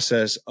the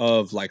process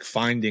of like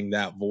finding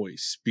that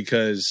voice,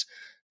 because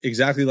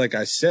exactly like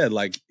I said,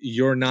 like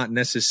you're not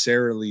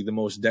necessarily the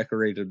most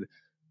decorated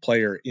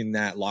player in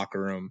that locker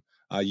room.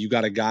 You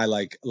got a guy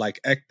like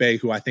Ekpe,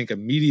 who I think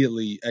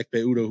immediately Ekpe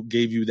Udo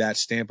gave you that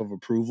stamp of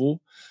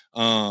approval.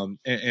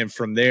 And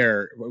from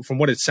there, from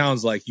what it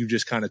sounds like, you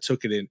just kind of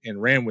took it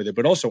and ran with it,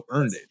 but also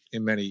earned it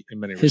in many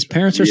respects. His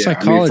parents are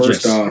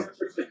psychologists. I mean,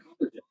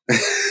 first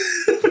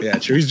off, yeah,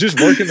 true. He's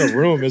just working the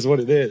room is what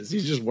it is.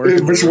 He's just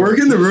working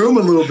the room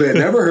a little bit.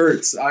 Never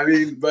hurts. I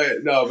mean,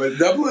 but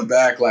doubling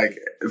back, like,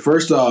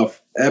 first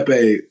off,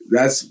 Epe,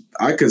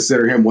 I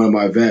consider him one of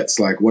my vets,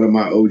 like one of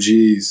my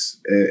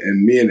OGs,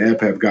 and me and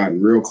Epe have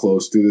gotten real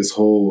close through this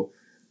whole,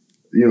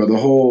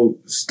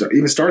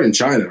 even starting in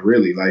China,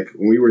 really. Like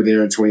when we were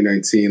there in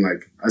 2019,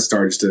 like I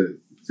started to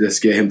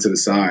just get him to the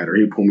side, or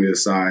he'd pull me to the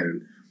side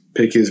and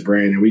pick his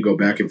brain, and we go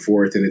back and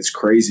forth. And it's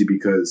crazy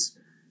because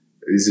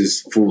this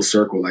is full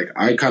circle. Like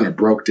I kind of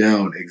broke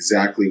down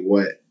exactly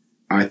what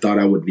I thought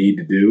I would need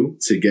to do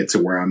to get to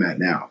where I'm at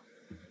now.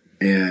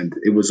 And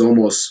it was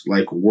almost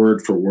like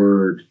word for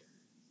word,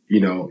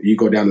 you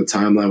go down the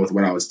timeline with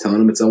what I was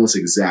telling him, it's almost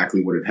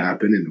exactly what had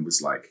happened. And it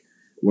was like,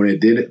 when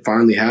it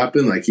finally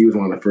happen, like he was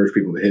one of the first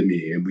people to hit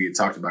me, and we had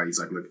talked about it. He's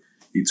like, look,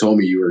 you told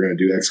me you were going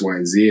to do X, Y,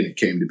 and Z, and it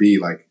came to be.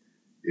 Like,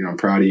 I'm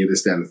proud of you,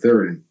 this, that, and the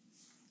third. And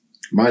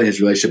mine and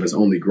his relationship has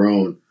only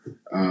grown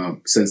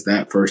since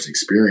that first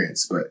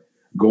experience. But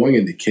going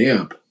into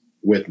camp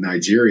with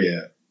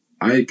Nigeria,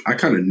 I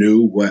kind of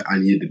knew what I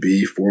needed to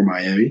be for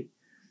Miami,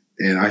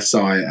 and I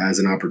saw it as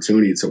an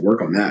opportunity to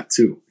work on that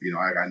too.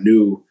 I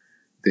knew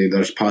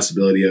there's a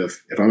possibility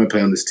of, if I'm going to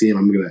play on this team,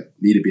 I'm going to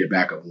need to be a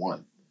backup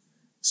one.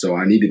 So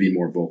I need to be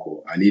more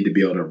vocal. I need to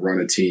be able to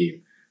run a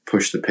team,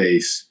 push the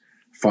pace,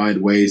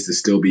 find ways to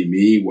still be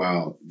me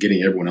while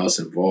getting everyone else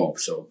involved.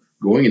 So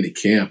going into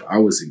camp, I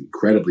was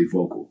incredibly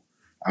vocal.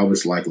 I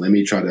was like, let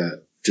me try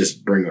to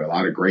just bring a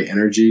lot of great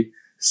energy,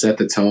 set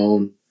the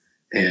tone,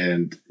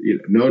 and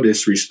no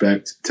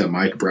disrespect to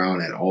Mike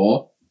Brown at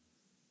all.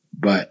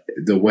 But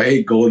the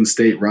way Golden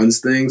State runs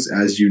things,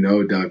 as you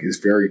know, Dunk, is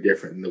very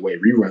different than the way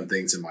we run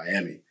things in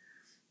Miami.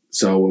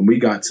 So when we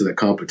got to the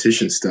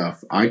competition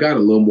stuff, I got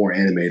a little more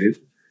animated,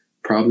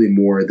 probably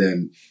more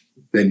than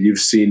you've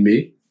seen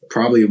me.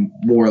 Probably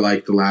more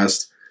like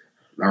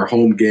our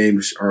home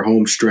games, our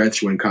home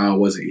stretch when Kyle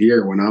wasn't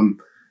here, when I'm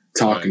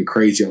talking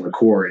crazy on the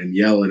court and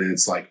yelling. And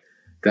it's like,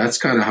 that's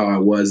kind of how I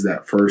was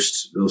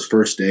those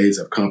first days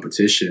of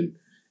competition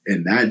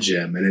in that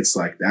gym. And it's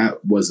like,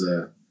 that was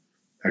a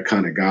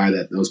kind of guy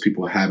that those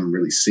people haven't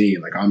really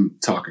seen. Like, I'm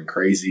talking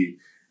crazy.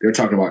 They're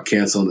talking about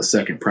canceling the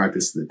second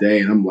practice of the day.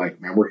 And I'm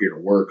like, man, we're here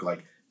to work.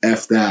 Like,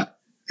 F that.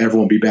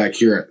 Everyone be back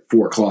here at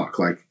 4:00.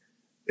 Like,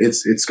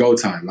 it's go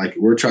time. Like,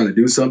 we're trying to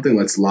do something.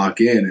 Let's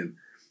lock in. And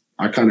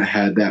I kind of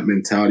had that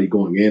mentality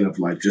going in of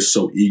like, just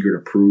so eager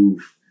to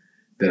prove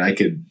that I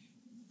could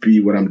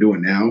be what I'm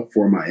doing now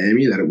for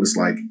Miami, that it was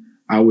like,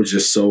 I was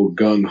just so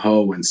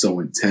gung-ho and so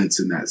intense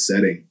in that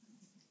setting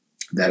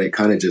that it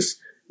kind of just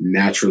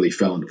naturally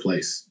fell into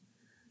place.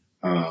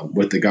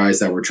 With the guys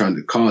that were trying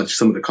to college,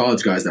 some of the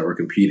college guys that were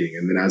competing.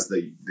 And then as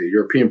the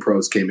European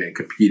pros came in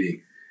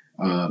competing,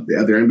 the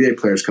other NBA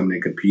players coming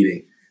in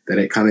competing, that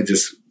it kind of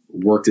just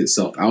worked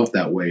itself out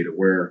that way, to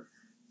where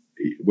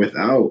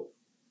without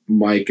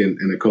Mike and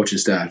the coaching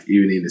staff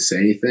even needing to say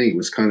anything, it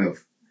was kind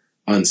of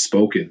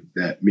unspoken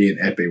that me and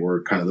Epe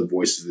were kind of the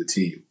voices of the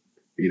team.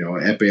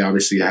 Epe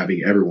obviously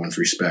having everyone's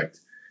respect.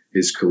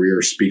 His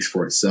career speaks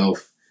for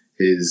itself.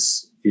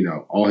 His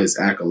all his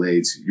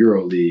accolades,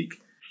 EuroLeague,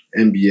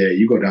 NBA,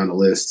 you go down the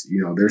list,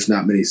 there's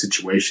not many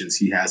situations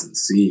he hasn't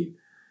seen.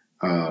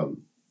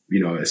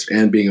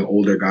 And being an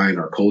older guy in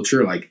our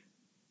culture, like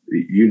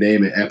you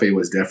name it, Epe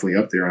was definitely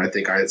up there. And I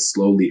think I had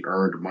slowly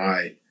earned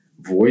my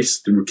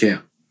voice through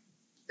camp.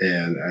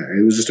 And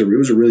it was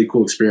a really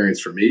cool experience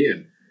for me.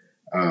 And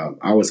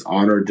I was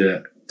honored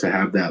to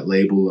have that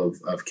label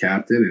of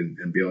captain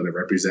and be able to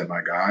represent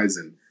my guys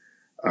and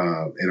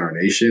in our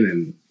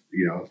nation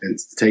and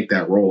take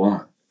that role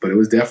on. But it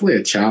was definitely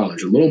a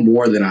challenge, a little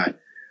more than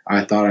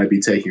I thought I'd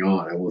be taking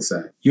on, I will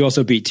say. You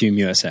also beat Team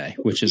USA,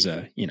 which is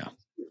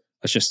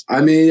that's just. I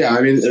mean,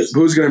 who's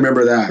going to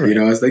remember that? Right.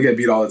 As they get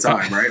beat all the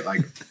time, right?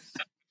 Like,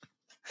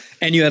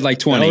 and you had like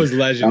 20. That was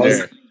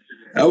legendary.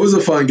 That was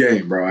a fun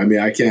game, bro. I mean,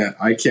 I can't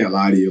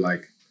lie to you.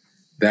 Like,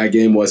 that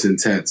game was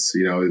intense.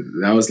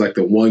 That was like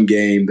the one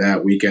game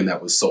that weekend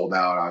that was sold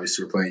out.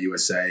 Obviously, we're playing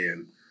USA,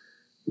 and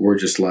we're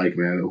just like,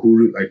 man,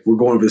 we're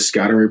going over the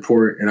scouting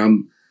report, and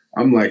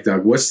I'm like,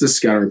 Doug, what's the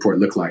scouting report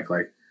look like?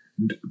 Like,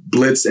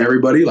 blitz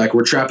everybody, like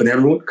we're trapping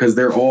everyone because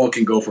they're all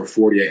can go for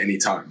 40 at any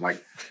time.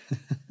 Like,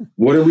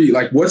 what are we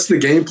like? What's the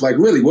game? Like,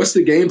 really, what's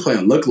the game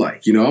plan look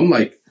like? I'm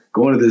like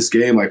going to this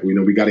game like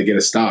we got to get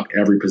a stop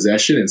every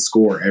possession and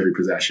score every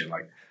possession.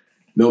 Like,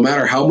 no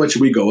matter how much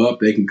we go up,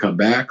 they can come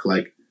back.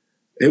 Like,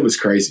 it was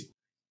crazy.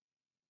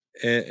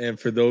 And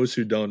for those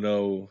who don't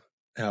know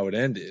how it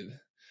ended,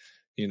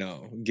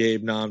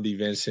 Gabe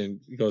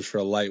Vincent goes for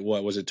a light.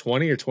 What was it?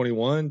 20 or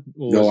 21?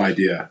 No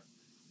idea.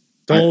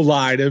 Don't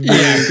lie to me.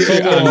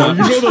 Come on.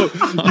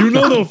 You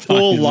know the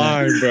full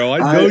line, bro.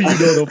 I know you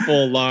know the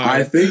full line.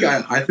 I think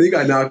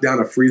I knocked down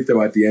a free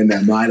throw at the end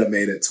that might have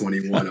made it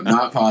 21. I'm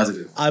not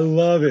positive. I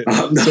love it.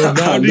 So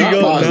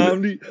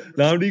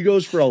Namdi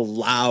goes for a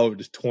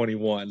loud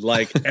 21.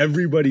 Like,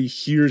 everybody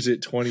hears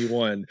it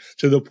 21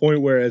 to the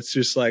point where it's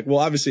just like, well,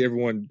 obviously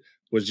everyone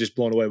was just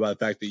blown away by the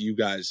fact that you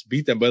guys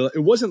beat them. But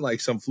it wasn't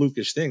like some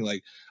flukish thing.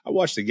 Like, I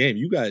watched the game.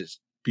 You guys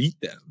beat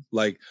them.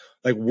 Like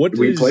what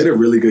we played a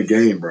really good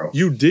game, bro.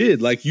 You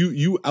did. Like,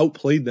 you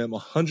outplayed them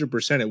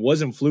 100%. It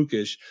wasn't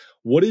flukish.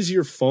 What does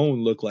your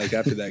phone look like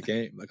after that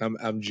game? Like,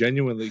 I'm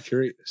genuinely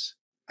curious.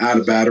 Out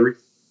of battery.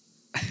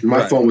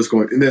 My phone was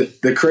going. And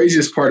the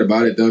craziest part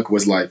about it, Dunk,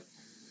 was like,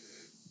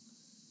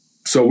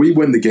 so we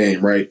win the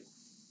game, right?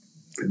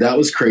 That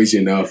was crazy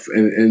enough.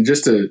 And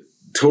just to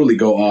totally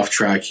go off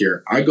track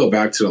here, I go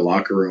back to the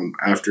locker room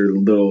after a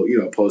little,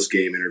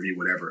 post-game interview,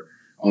 whatever,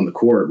 on the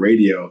court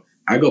radio.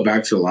 I go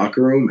back to the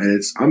locker room,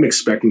 and I'm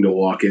expecting to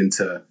walk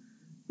into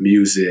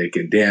music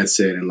and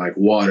dancing and like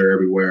water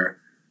everywhere.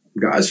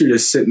 Guys are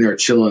just sitting there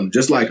chilling,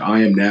 just like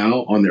I am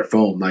now, on their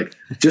phone, like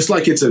just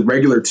like it's a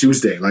regular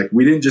Tuesday. Like,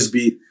 we didn't just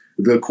beat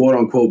the quote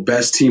unquote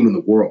best team in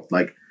the world,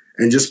 like,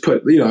 and just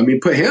put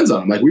hands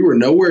on them. Like, we were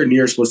nowhere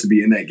near supposed to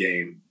be in that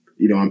game,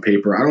 on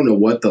paper. I don't know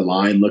what the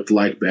line looked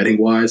like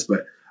betting wise,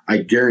 but I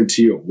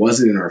guarantee you it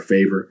wasn't in our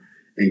favor.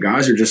 And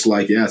guys are just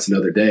like, yeah, it's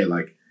another day.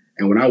 Like.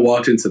 And when I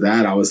walked into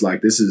that, I was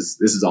like, this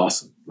is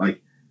awesome.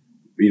 Like,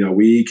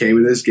 we came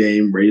into this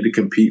game ready to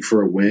compete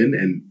for a win.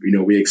 And,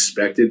 we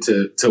expected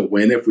to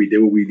win if we did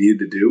what we needed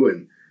to do.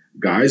 And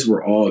guys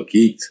were all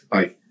geeked,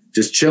 like,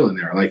 just chilling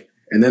there. Like,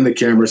 and then the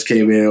cameras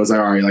came in. And it was like,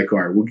 all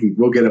right,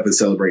 we'll get up and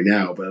celebrate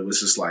now. But it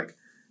was just like,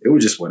 it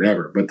was just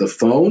whatever. But the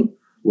phone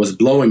was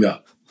blowing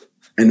up.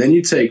 And then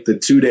you take the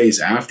 2 days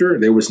after,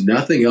 there was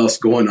nothing else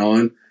going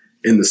on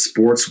in the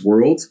sports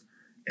world.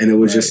 And it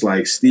was just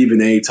like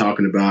Stephen A.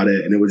 talking about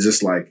it. And it was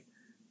just like,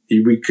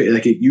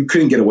 you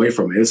couldn't get away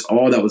from it. It's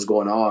all that was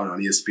going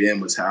on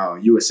ESPN was how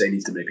USA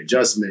needs to make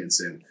adjustments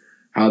and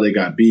how they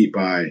got beat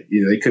by,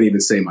 they couldn't even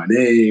say my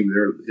name.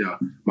 They're,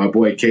 my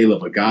boy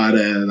Caleb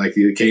Agata, like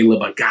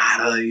Caleb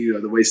Agata,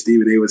 the way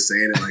Stephen A. was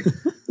saying it.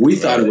 Like, we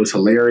thought it was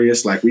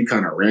hilarious. Like, we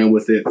kind of ran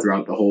with it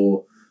throughout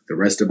the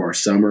rest of our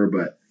summer.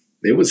 But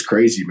it was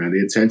crazy, man.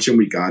 The attention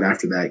we got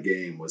after that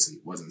game was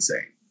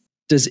insane.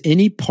 Does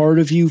any part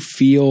of you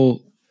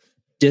feel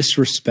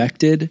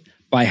disrespected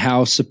by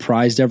how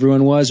surprised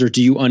everyone was, or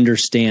do you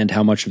understand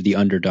how much of the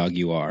underdog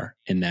you are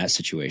in that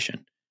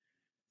situation?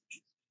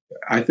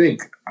 I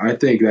think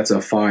that's a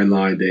fine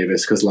line,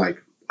 Davis, because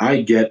like,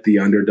 I get the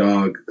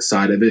underdog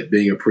side of it,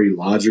 being a pretty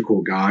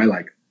logical guy.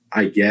 Like,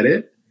 I get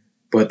it,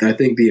 but I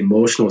think the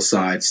emotional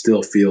side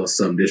still feels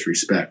some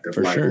disrespect of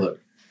look,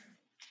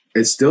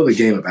 it's still the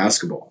game of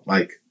basketball.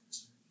 Like,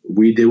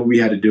 we did what we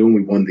had to do and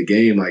we won the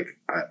game. Like,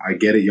 I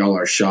get it. Y'all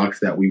are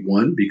shocked that we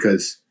won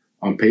because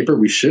on paper,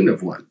 we shouldn't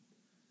have won.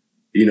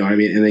 In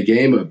a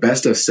game, a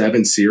best of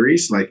 7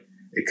 series, like,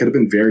 it could have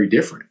been very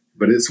different,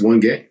 but it's one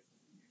game.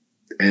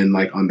 And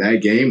like, on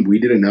that game, we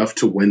did enough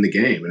to win the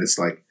game. And it's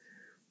like,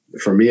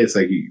 for me, it's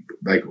like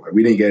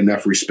we didn't get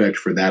enough respect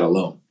for that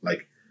alone.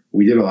 Like,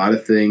 we did a lot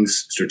of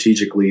things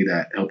strategically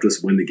that helped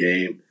us win the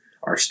game.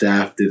 Our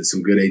staff did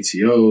some good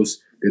ATOs,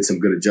 did some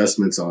good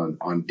adjustments on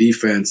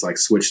defense, like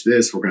switch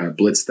this, we're going to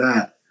blitz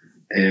that.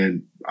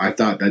 And I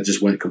thought that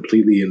just went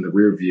completely in the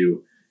rear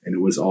view. And it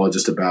was all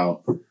just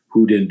about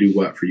who didn't do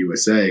what for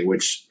USA,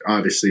 which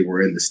obviously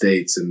we're in the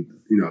States and,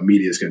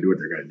 media is going to do what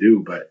they're going to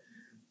do. But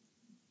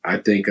I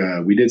think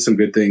we did some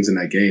good things in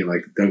that game.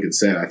 Like Duncan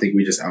said, I think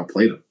we just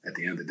outplayed them at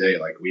the end of the day.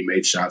 Like we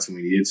made shots when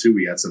we needed to.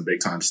 We had some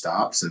big time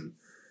stops, and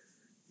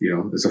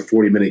it's a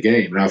 40-minute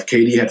game. Now, if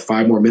KD had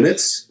 5 more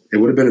minutes, it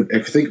would have been.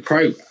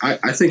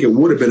 I think it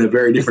would have been a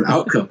very different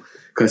outcome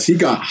because he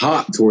got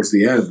hot towards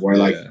the end.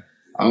 Where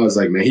I was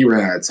like, man, he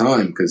ran out of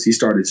time because he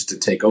started just to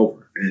take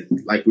over,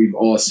 and like we've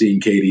all seen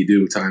KD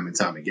do time and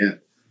time again.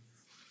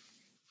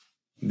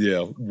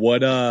 Yeah.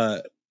 What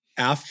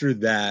after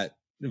that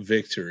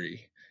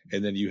victory,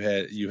 and then you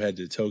head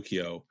to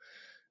Tokyo.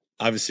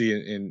 Obviously,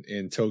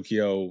 in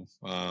Tokyo,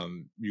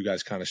 you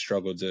guys kind of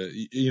struggled to.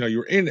 You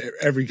were in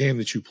every game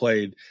that you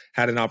played,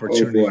 had an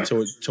opportunity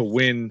to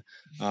win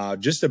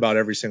just about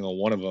every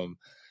single one of them.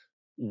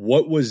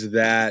 What was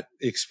that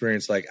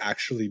experience like?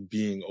 Actually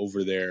being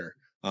over there.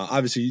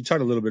 Obviously, you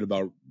talked a little bit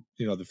about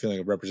the feeling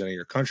of representing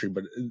your country,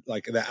 but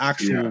like the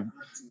actual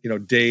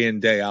day in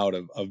day out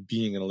of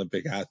being an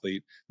Olympic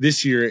athlete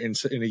this year in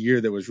a year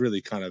that was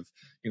really kind of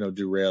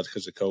derailed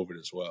because of COVID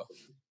as well.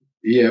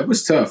 Yeah, it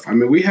was tough. I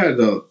mean, we've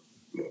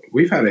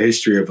had a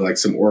history of like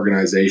some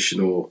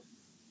organizational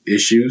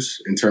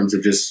issues in terms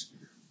of just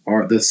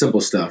the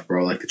simple stuff,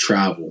 bro. Like the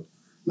travel,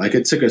 like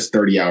it took us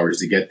 30 hours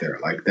to get there.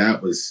 Like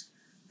that was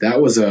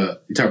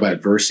you talk about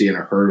adversity and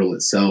a hurdle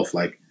itself.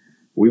 Like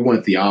we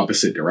went the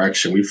opposite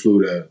direction. We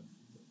flew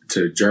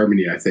to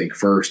Germany, I think,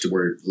 first.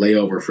 We're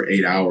layover for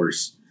 8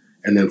 hours,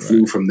 and then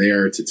flew from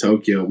there to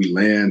Tokyo. We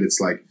land. It's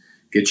like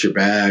get your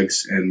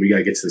bags, and we got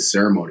to get to the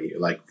ceremony.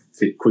 Like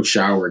quick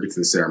shower, get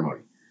to the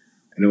ceremony,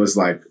 and it was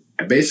like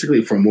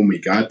basically from when we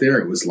got there,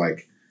 it was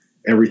like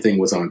everything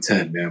was on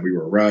 10. Man, we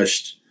were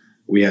rushed.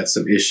 We had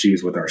some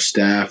issues with our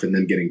staff, and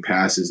then getting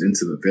passes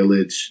into the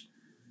village.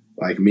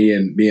 Like me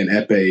and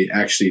Epe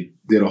actually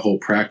did a whole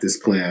practice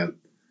plan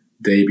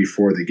day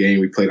before the game.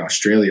 We played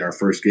Australia, our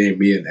first game.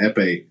 Me and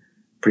Epe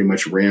pretty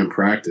much ran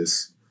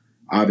practice.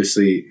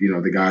 Obviously,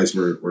 the guys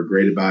were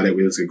great about it.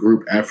 It was a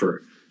group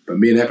effort. But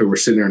me and Epe were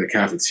sitting there in the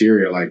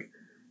cafeteria like,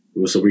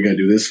 well, so we're going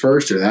to do this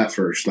first or that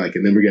first? Like,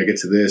 and then we got to get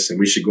to this, and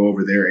we should go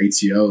over there,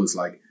 ATOs.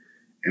 Like,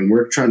 and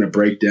we're trying to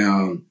break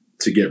down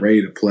to get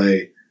ready to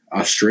play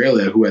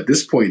Australia, who at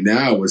this point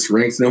now was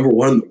ranked number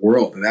 1 in the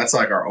world. And that's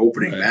like our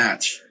opening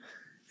match.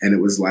 And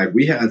it was like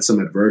we had some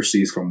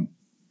adversities from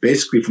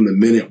the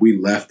minute we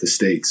left the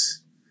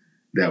States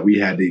that we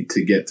had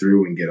to get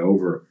through and get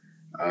over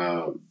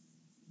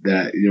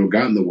that,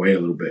 got in the way a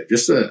little bit.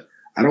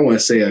 I don't want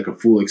to say like a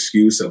full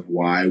excuse of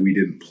why we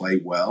didn't play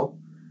well,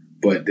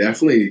 but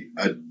definitely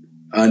an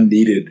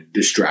unneeded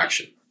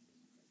distraction.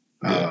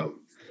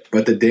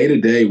 But the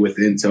day-to-day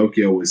within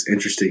Tokyo was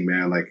interesting,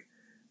 man. Like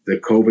the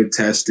COVID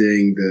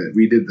testing,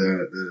 we did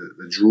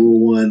the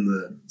drool one,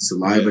 the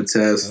saliva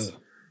test.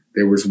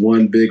 There was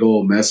one big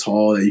old mess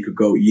hall that you could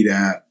go eat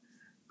at.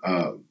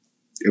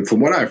 And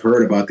from what I've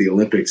heard about the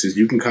Olympics is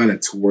you can kind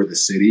of tour the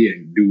city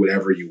and do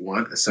whatever you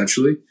want,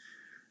 essentially.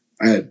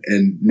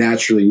 And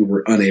naturally, we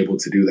were unable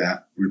to do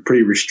that. We were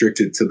pretty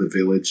restricted to the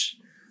village,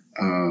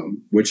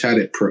 which had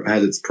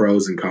its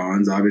pros and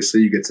cons.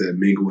 Obviously, you get to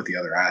mingle with the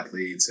other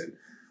athletes and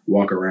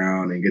walk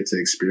around and get to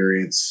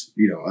experience,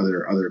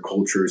 other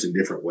cultures in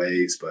different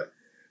ways. But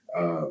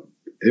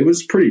it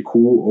was pretty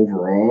cool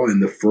overall.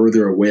 And the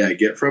further away I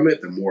get from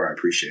it, the more I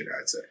appreciate it,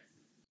 I'd say.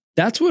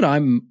 That's what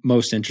I'm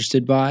most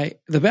interested by.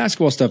 The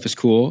basketball stuff is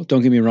cool,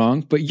 don't get me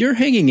wrong, but you're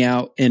hanging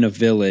out in a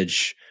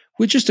village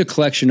with just a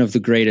collection of the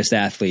greatest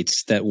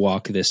athletes that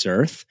walk this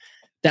earth.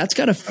 That's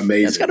got to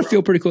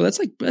feel pretty cool.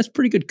 That's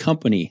pretty good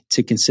company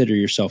to consider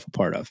yourself a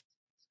part of.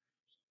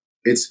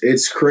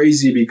 It's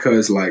crazy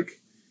because like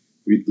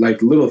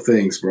little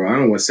things, bro. I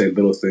don't want to say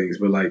little things,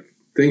 but like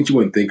things you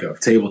wouldn't think of.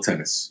 Table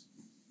tennis.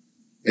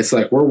 It's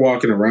like we're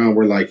walking around.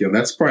 We're like,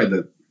 that's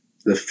probably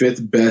the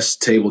 5th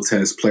best table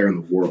tennis player in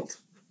the world.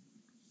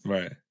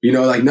 Right.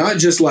 Like not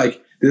just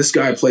like this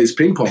guy plays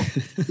ping pong.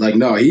 Like,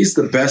 no, he's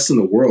the best in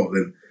the world.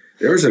 And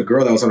there was a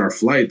girl that was on our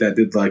flight that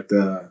did like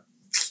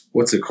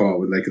what's it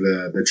called? Like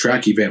the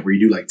track event where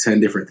you do like 10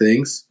 different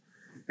things.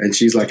 And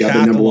she's like, I've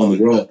been number 1 in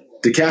the world.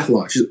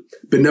 Decathlon. She's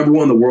been number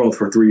 1 in the world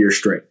for 3 years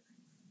straight.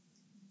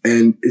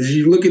 And if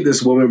you look at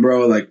this woman,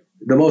 bro, like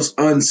the most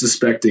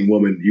unsuspecting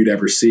woman you'd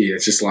ever see.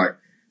 It's just like,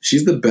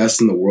 she's the best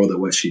in the world at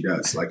what she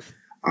does. Like,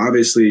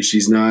 obviously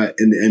she's not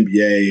in the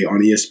NBA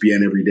on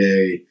ESPN every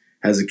day,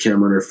 has a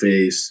camera in her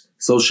face,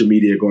 social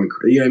media going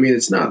crazy. You know what I mean?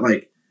 It's not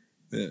like,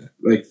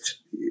 like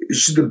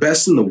she's the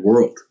best in the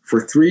world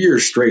for 3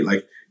 years straight.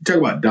 Like, you talk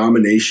about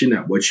domination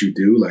at what you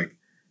do. Like,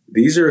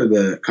 these are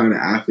the kind of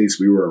athletes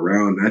we were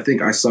around. And I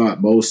think I saw it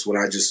most when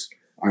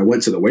I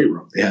went to the weight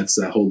room. They had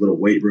that whole little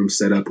weight room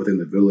set up within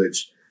the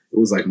village. It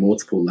was like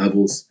multiple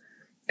levels.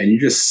 And you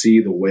just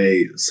see the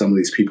way some of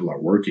these people are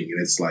working.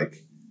 And it's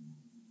like,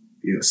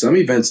 some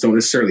events don't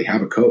necessarily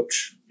have a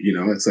coach.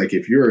 It's like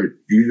if you're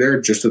there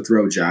just to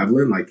throw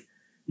javelin, like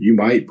you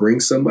might bring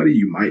somebody,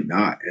 you might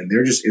not. And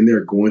they're just in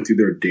there going through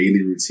their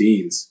daily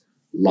routines,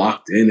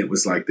 locked in. It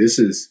was like, this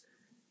is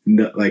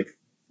like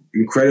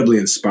incredibly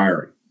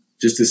inspiring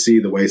just to see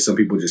the way some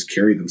people just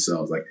carry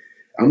themselves. Like,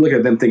 I'm looking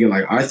at them thinking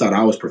like, I thought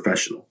I was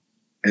professional.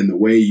 And the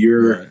way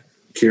you're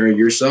carrying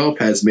yourself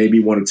has made me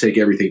want to take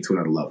everything to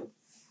another level.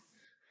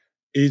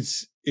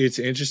 It's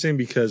interesting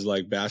because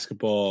like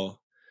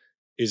basketball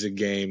is a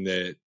game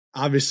that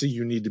obviously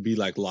you need to be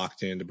like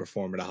locked in to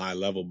perform at a high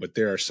level, but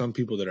there are some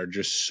people that are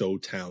just so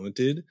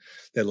talented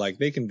that like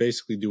they can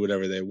basically do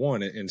whatever they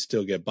want and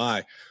still get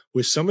by.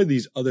 With some of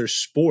these other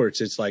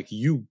sports, it's like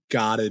you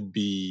gotta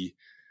be,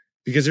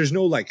 because there's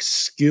no like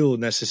skill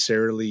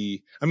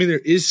necessarily. I mean, there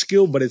is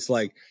skill, but it's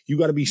like you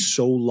got to be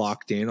so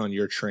locked in on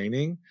your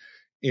training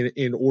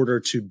in order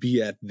to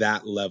be at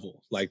that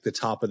level, like the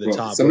top of the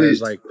top.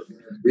 Whereas like,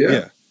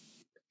 yeah,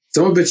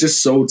 some of it's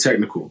just so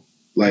technical.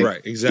 Like,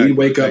 right, exactly.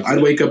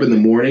 I'd wake up in the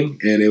morning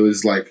and it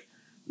was like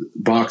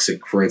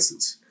boxing, for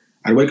instance.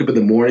 I'd wake up in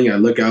the morning,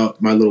 I'd look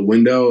out my little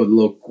window,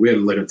 we had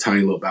like a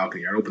tiny little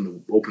balcony. I'd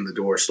open the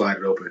door, slide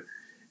it open,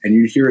 and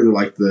you'd hear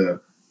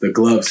the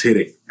gloves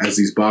hitting as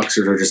these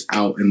boxers are just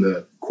out in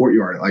the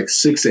courtyard at like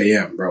 6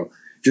 a.m., bro.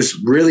 Just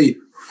really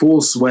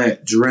full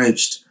sweat,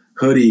 drenched,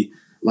 hoodie,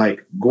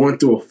 like going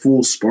through a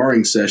full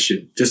sparring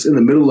session just in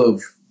the middle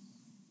of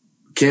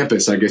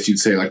campus, I guess you'd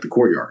say, like the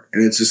courtyard.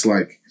 And it's just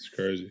like, it's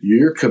crazy.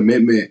 Your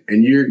commitment,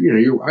 and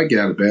I get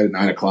out of bed at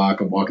 9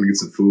 o'clock, I'm walking to get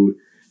some food.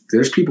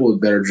 There's people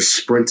that are just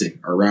sprinting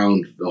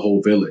around the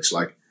whole village.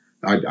 Like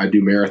I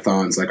do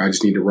marathons. Like I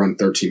just need to run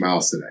 13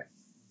 miles today.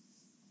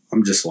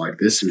 I'm just like,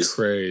 this is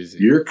crazy.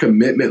 Your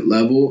commitment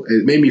level,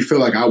 it made me feel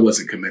like I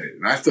wasn't committed.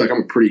 And I feel like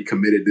I'm a pretty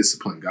committed,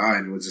 disciplined guy.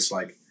 And it was just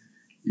like,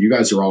 you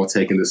guys are all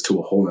taking this to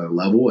a whole nother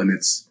level. And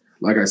it's,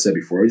 like I said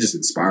before, it's just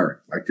inspiring.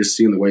 Like just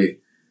seeing the way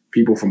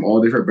people from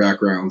all different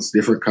backgrounds,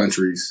 different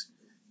countries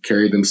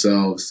carry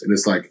themselves. And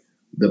it's like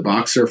the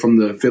boxer from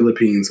the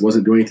Philippines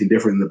wasn't doing anything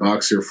different than the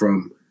boxer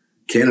from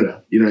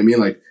Canada. You know what I mean?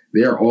 Like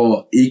they're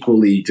all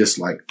equally just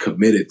like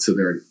committed to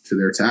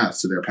their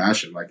task, to their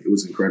passion. Like it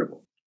was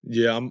incredible.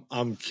 Yeah,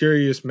 I'm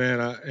curious, man,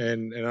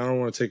 and I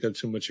don't want to take up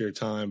too much of your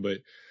time, but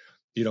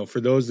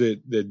for those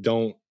that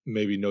don't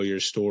maybe know your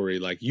story,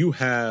 like you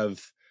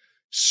have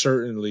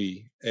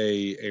certainly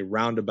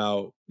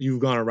you've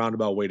gone a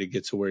roundabout way to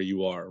get to where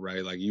you are,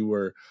 right? Like you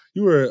were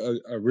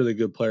a really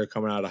good player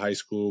coming out of high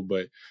school,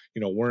 but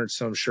weren't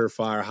some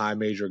surefire high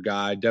major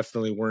guy.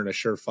 Definitely weren't a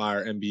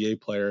surefire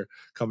NBA player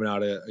coming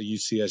out of a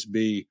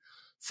UCSB.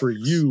 For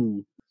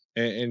you,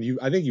 and you,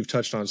 I think you've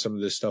touched on some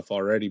of this stuff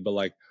already, but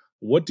like,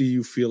 what do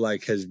you feel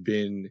like has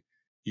been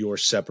your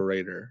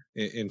separator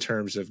in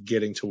terms of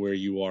getting to where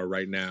you are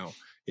right now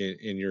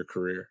in your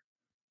career?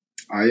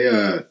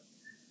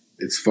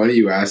 It's funny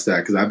you asked that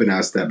because I've been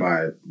asked that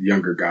by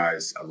younger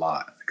guys a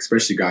lot,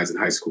 especially guys in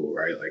high school,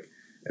 right? Like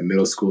in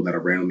middle school that are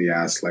randomly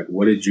asked, like,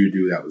 what did you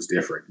do that was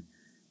different?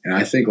 And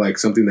I think like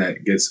something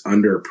that gets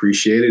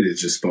underappreciated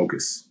is just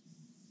focus.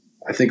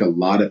 I think a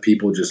lot of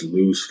people just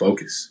lose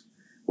focus,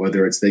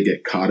 whether it's they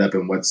get caught up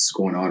in what's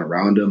going on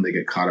around them, they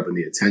get caught up in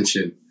the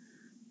attention.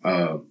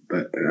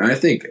 But I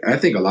think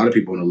a lot of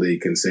people in the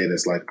league can say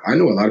this. Like, I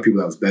know a lot of people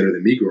that was better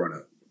than me growing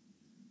up.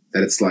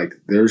 That it's like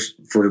there's,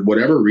 for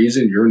whatever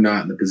reason, you're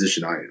not in the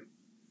position I am,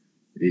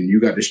 and you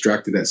got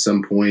distracted at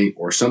some point,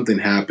 or something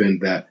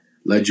happened that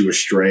led you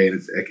astray. And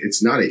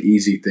it's not an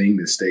easy thing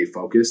to stay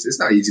focused. It's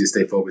not easy to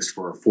stay focused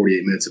for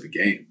 48 minutes of a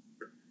game.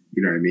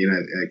 You know what I mean?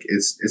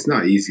 It's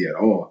not easy at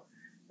all.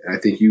 And I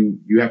think you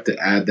have to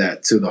add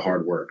that to the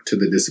hard work, to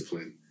the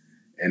discipline.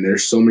 And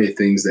there's so many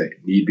things that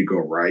need to go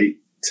right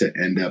to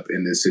end up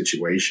in this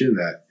situation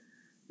that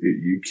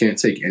you can't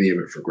take any of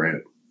it for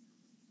granted.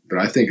 But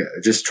I think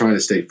just trying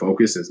to stay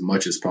focused as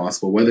much as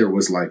possible, whether it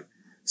was like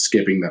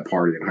skipping that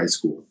party in high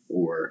school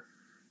or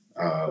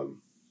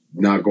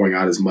not going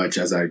out as much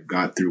as I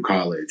got through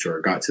college or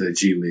got to the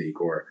G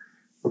League, or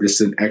just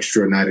an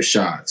extra night of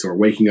shots, or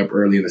waking up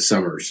early in the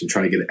summers and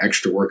trying to get an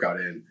extra workout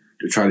in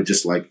to try to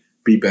just like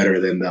be better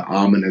than the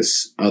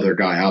ominous other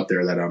guy out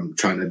there that I'm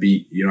trying to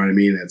beat. You know what I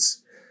mean?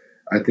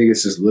 I think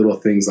it's just little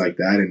things like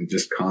that, and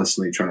just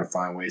constantly trying to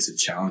find ways to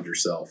challenge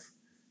yourself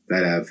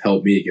that have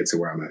helped me get to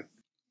where I'm at.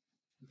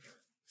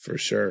 For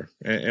sure.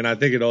 And I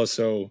think it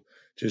also,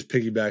 just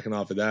piggybacking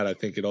off of that, I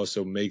think it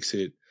also makes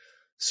it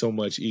so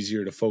much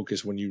easier to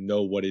focus when you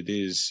know what it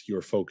is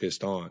you're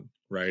focused on,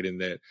 right? And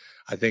that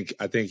I think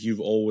you've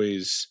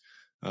always,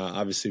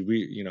 obviously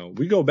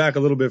we go back a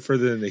little bit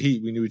further than the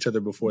Heat. We knew each other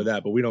before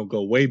that, but we don't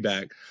go way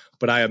back.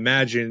 But I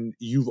imagine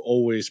you've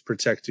always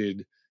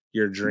protected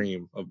your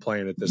dream of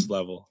playing at this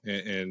level.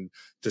 And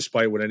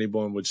despite what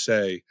anyone would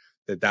say,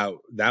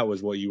 that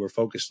was what you were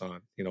focused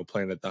on,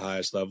 playing at the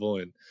highest level.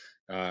 And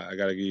I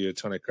got to give you a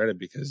ton of credit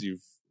because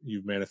you've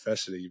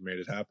manifested it. You've made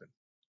it happen.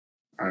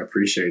 I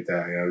appreciate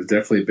that. There's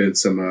definitely been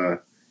some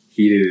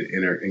heated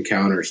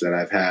encounters that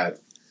I've had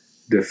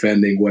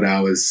defending what I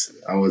was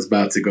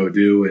about to go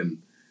do,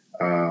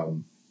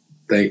 and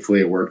thankfully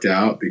it worked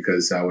out,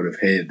 because I would have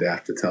hated to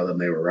have to tell them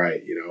they were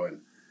right,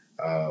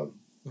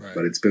 Right.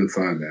 But it's been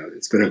fun, man.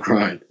 It's been a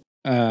grind.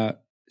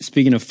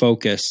 Speaking of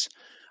focus,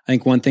 I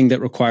think one thing that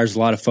requires a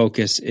lot of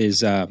focus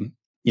is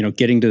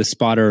getting to the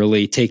spot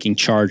early, taking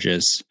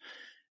charges.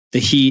 The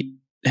Heat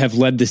have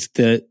led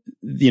the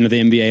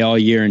NBA all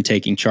year in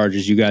taking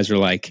charges. You guys are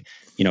like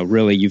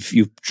really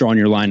you've drawn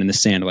your line in the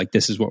sand. Like,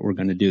 this is what we're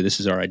going to do. This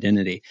is our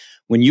identity.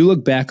 When you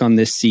look back on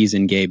this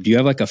season, Gabe, do you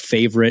have like a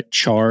favorite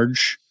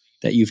charge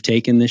that you've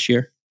taken this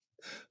year?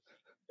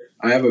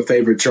 I have a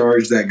favorite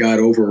charge that got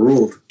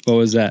overruled. What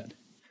was that?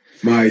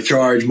 My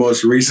charge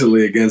most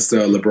recently against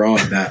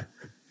LeBron, that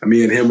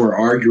me and him were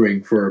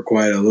arguing for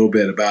quite a little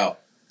bit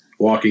about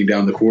walking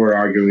down the court,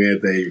 arguing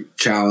it. They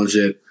challenged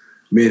it.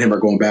 Me and him are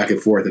going back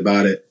and forth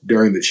about it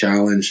during the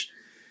challenge.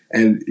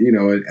 And,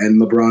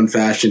 and LeBron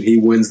fashion, he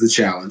wins the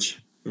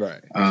challenge.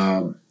 Right.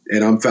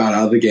 And I'm fouled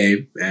out of the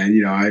game.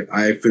 And,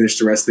 I finished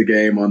the rest of the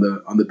game on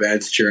the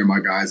bench cheering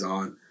my guys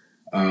on.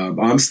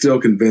 I'm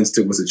still convinced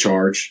it was a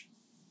charge.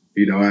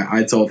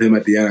 I told him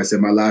at the end, I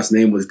said, my last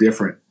name was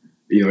different.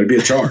 It'd be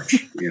a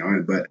charge,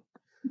 but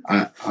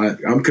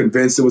I'm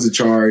convinced it was a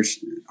charge.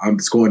 I'm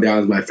just going down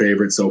as my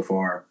favorite so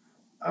far.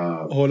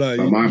 Hold on.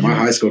 But my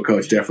high school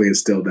coach definitely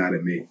instilled that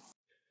in me.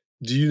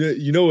 Do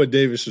you know what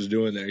Davis was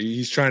doing there?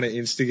 He's trying to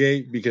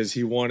instigate because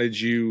he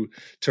wanted you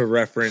to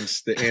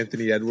reference the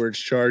Anthony Edwards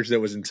charge that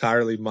was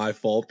entirely my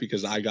fault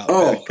because I got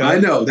Oh, I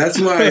know. That's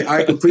why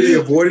I completely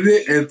avoided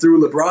it and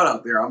threw LeBron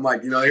out there. I'm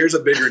like, here's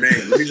a bigger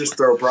name. Let me just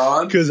throw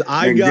Bron because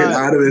get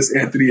out of this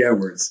Anthony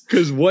Edwards.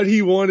 Because what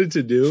he wanted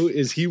to do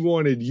is he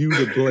wanted you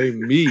to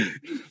blame me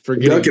for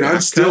getting Duncan,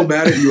 I'm still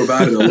mad at you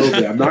about it a little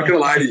bit. I'm not going to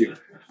lie to you.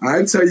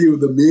 I tell you,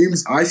 the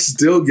memes, I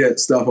still get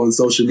stuff on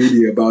social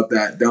media about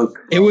that dunk.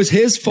 It was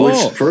his fault.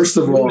 Which, first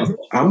of all,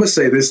 I'm going to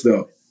say this,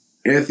 though.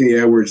 Anthony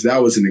Edwards,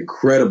 that was an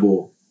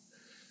incredible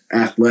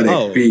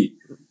athletic feat.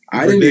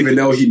 I didn't even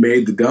know he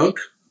made the dunk.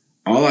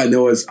 All I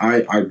know is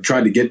I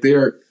tried to get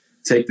there,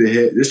 take the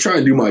hit, just trying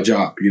to do my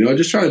job,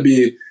 just trying to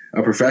be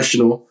a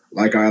professional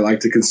like I like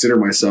to consider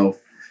myself.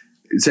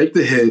 Take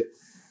the hit,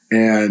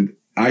 and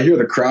I hear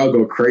the crowd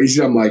go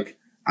crazy. I'm like,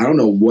 I don't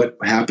know what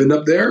happened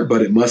up there,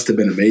 but it must have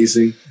been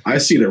amazing. I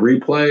seen a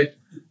replay.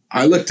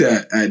 I looked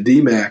at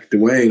D-Mac,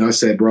 Dwayne. I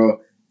said, bro,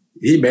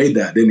 he made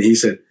that, didn't he? He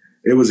said,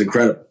 it was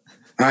incredible.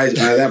 At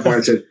that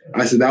point,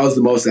 I said, that was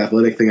the most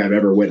athletic thing I've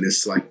ever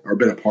witnessed, or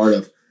been a part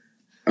of.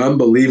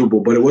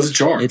 Unbelievable, but it was a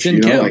charge. It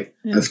didn't count.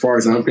 As far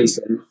as I'm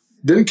concerned,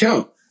 didn't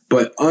count,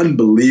 but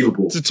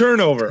unbelievable. It's a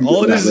turnover.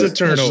 All it is a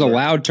turnover. It's just a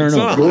loud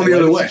turnover. We're going the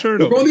other way. We're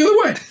going the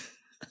other way.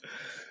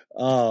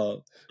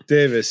 Oh,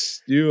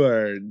 Davis,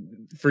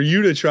 for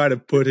you to try to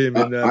put him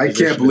in that. I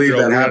can't believe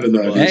that happened,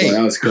 though. Hey,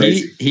 that was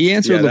crazy. He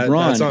answered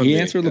LeBron. He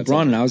answered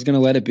LeBron, and I was going to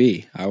let it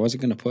be. I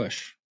wasn't going to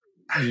push.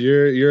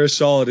 You're a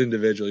solid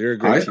individual. You're a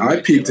great.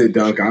 I peeped it,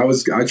 Dunk.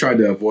 I tried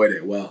to avoid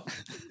it well.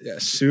 Yeah,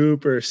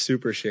 super,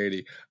 super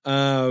shady.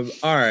 All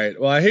right.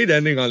 Well, I hate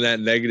ending on that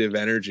negative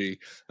energy,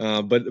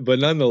 but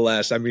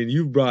nonetheless,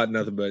 you've brought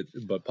nothing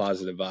but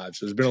positive vibes.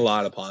 There's been a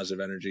lot of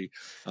positive energy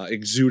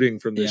exuding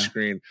from this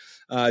screen.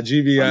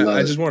 GV,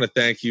 I just want to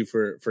thank you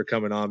for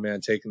coming on, man,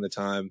 taking the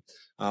time.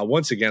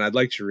 Once again, I'd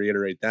like to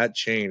reiterate that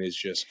chain is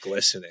just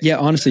glistening. Yeah,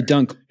 honestly,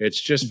 Dunk,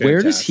 it's just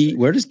fantastic.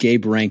 Where does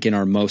Gabe rank in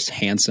our most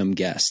handsome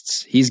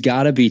guests? He's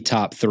got to be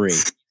top 3.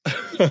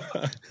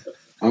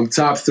 I'm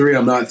top 3.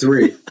 I'm not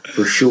 3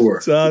 for sure.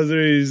 Top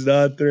 3. He's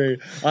not 3.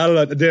 I don't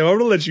know. Damn, I'm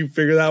gonna let you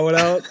figure that one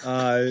out.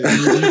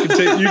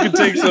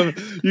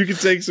 You can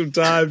take some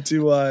time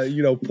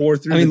to pour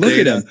through. Look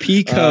at him,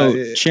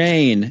 peacoat,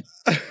 chain.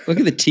 Look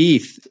at the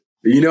teeth.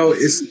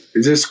 It's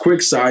just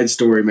quick side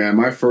story, man.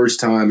 My first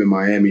time in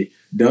Miami,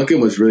 Duncan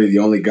was really the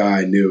only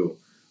guy I knew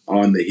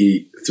on the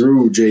Heat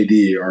through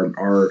JD,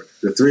 our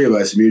the three of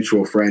us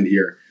mutual friend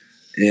here.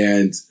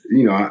 And,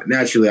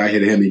 naturally I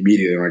hit him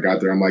immediately when I got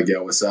there. I'm like,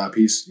 yo, what's up?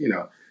 He's,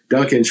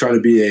 Duncan trying to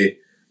be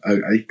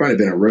he'd probably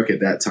been a rook at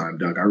that time,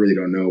 Dunk. I really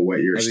don't know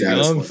what your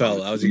status was.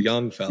 I was a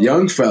young fella.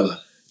 Young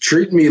fella.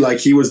 Treat me like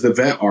he was the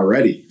vet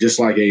already. Just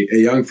like a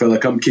young fella,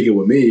 come kick it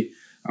with me.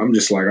 I'm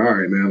just like, all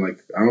right, man. Like,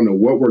 I don't know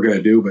what we're going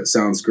to do, but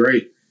sounds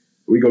great.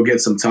 We go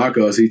get some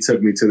tacos. He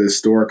took me to this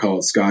store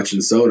called Scotch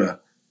and Soda.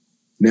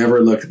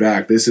 Never looked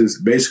back. This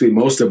is basically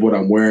most of what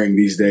I'm wearing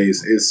these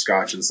days is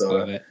Scotch and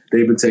Soda.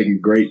 They've been taking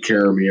great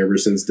care of me ever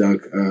since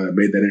Dunk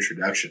made that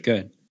introduction.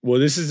 Good. Well,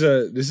 this is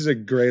a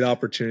great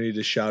opportunity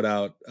to shout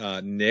out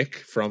Nick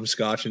from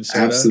Scotch and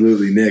Soda.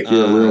 Absolutely, Nick.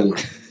 You're a real one.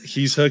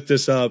 He's hooked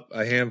us up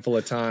a handful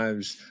of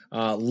times.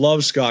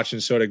 Love Scotch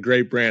and Soda.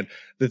 Great brand.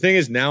 The thing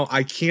is now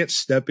I can't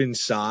step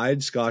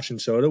inside Scotch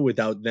and Soda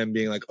without them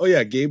being like, oh,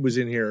 yeah, Gabe was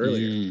in here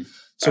earlier.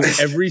 So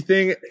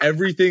everything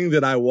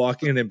that I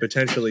walk in and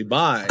potentially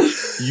buy,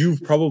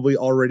 you've probably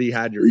already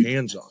had your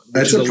hands on.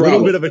 That's a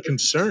little bit of a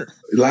concern.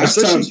 Last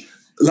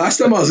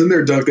time I was in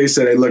there, Dunk, they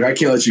said, hey, look, I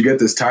can't let you get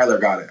this. Tyler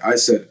got it. I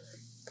said,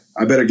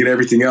 I better get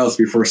everything else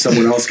before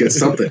someone else gets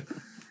something.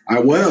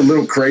 I went a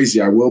little crazy.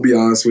 I will be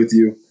honest with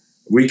you.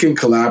 We can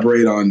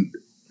collaborate on,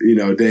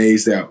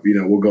 days that,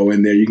 we'll go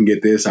in there. You can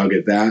get this. I'll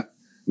get that.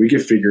 We can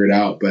figure it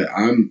out. But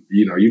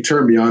you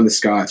turn me on to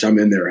Scotch. I'm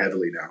in there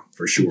heavily now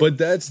for sure. But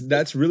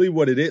that's really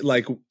what it is.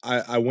 Like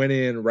I went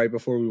in right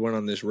before we went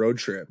on this road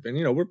trip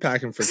and, we're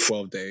packing for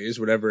 12 days,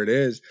 whatever it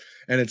is.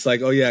 And it's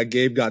like, oh yeah,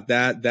 Gabe got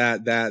that.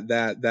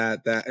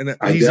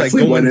 And he's like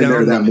going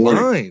down that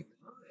line.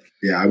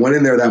 Yeah, I went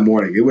in there that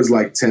morning. It was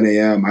like 10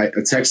 a.m. I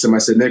texted him. I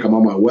said, Nick, I'm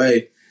on my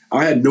way.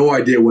 I had no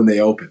idea when they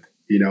opened,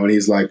 and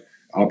he's like,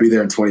 I'll be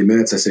there in 20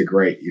 minutes. I said,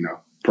 great,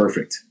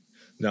 perfect.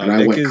 No, and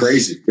I went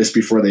crazy just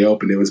before they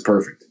opened. It was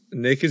perfect.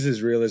 Nick is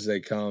as real as they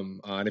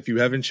come. And if you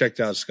haven't checked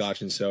out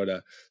Scotch and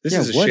Soda, this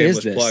is a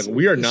shameless plug.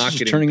 We are not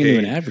getting turning paid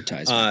into an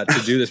advertisement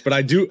to do this, but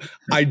I do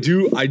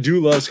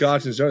love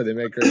Scotch and Soda. They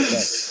make great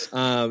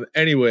stuff.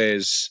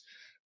 Anyways,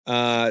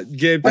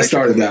 Gabe, I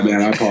started that,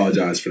 man. I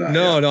apologize for that.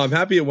 No, I'm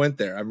happy it went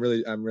there. I'm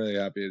really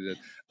happy it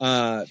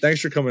did.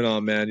 Thanks for coming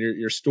on, man.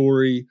 Your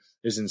story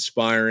is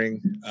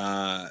inspiring.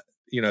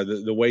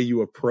 The way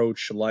you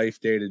approach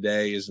life day to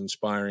day is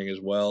inspiring as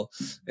well.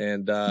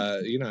 And,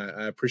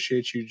 I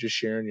appreciate you just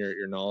sharing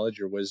your knowledge,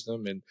 your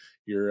wisdom, and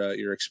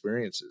your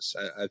experiences.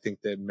 I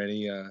think that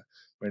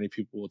many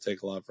people will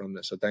take a lot from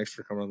this. So thanks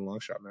for coming on the Long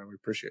Shot, man. We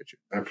appreciate you.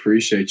 I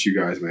appreciate you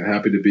guys, man.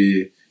 Happy to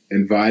be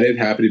invited,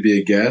 happy to be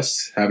a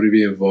guest, happy to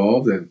be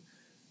involved. And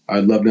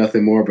I'd love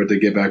nothing more but to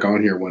get back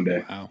on here one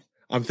day. Wow.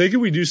 I'm thinking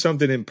we do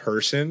something in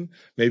person,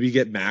 maybe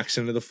get Max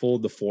into the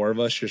fold, the four of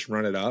us, just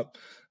run it up.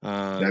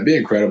 That'd be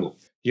incredible.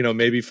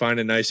 Maybe find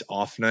a nice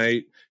off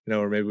night,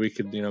 or maybe we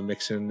could,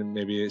 mix in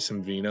maybe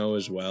some vino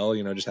as well,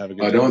 just have a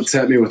good time. Don't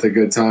tempt me with a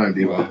good time,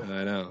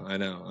 Devo. I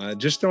know.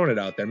 Just throwing it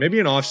out there. Maybe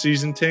an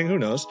off-season thing, who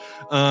knows?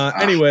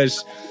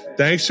 Anyways,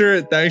 thanks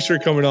for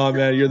coming on,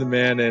 man. You're the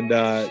man, and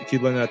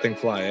keep letting that thing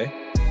fly, eh?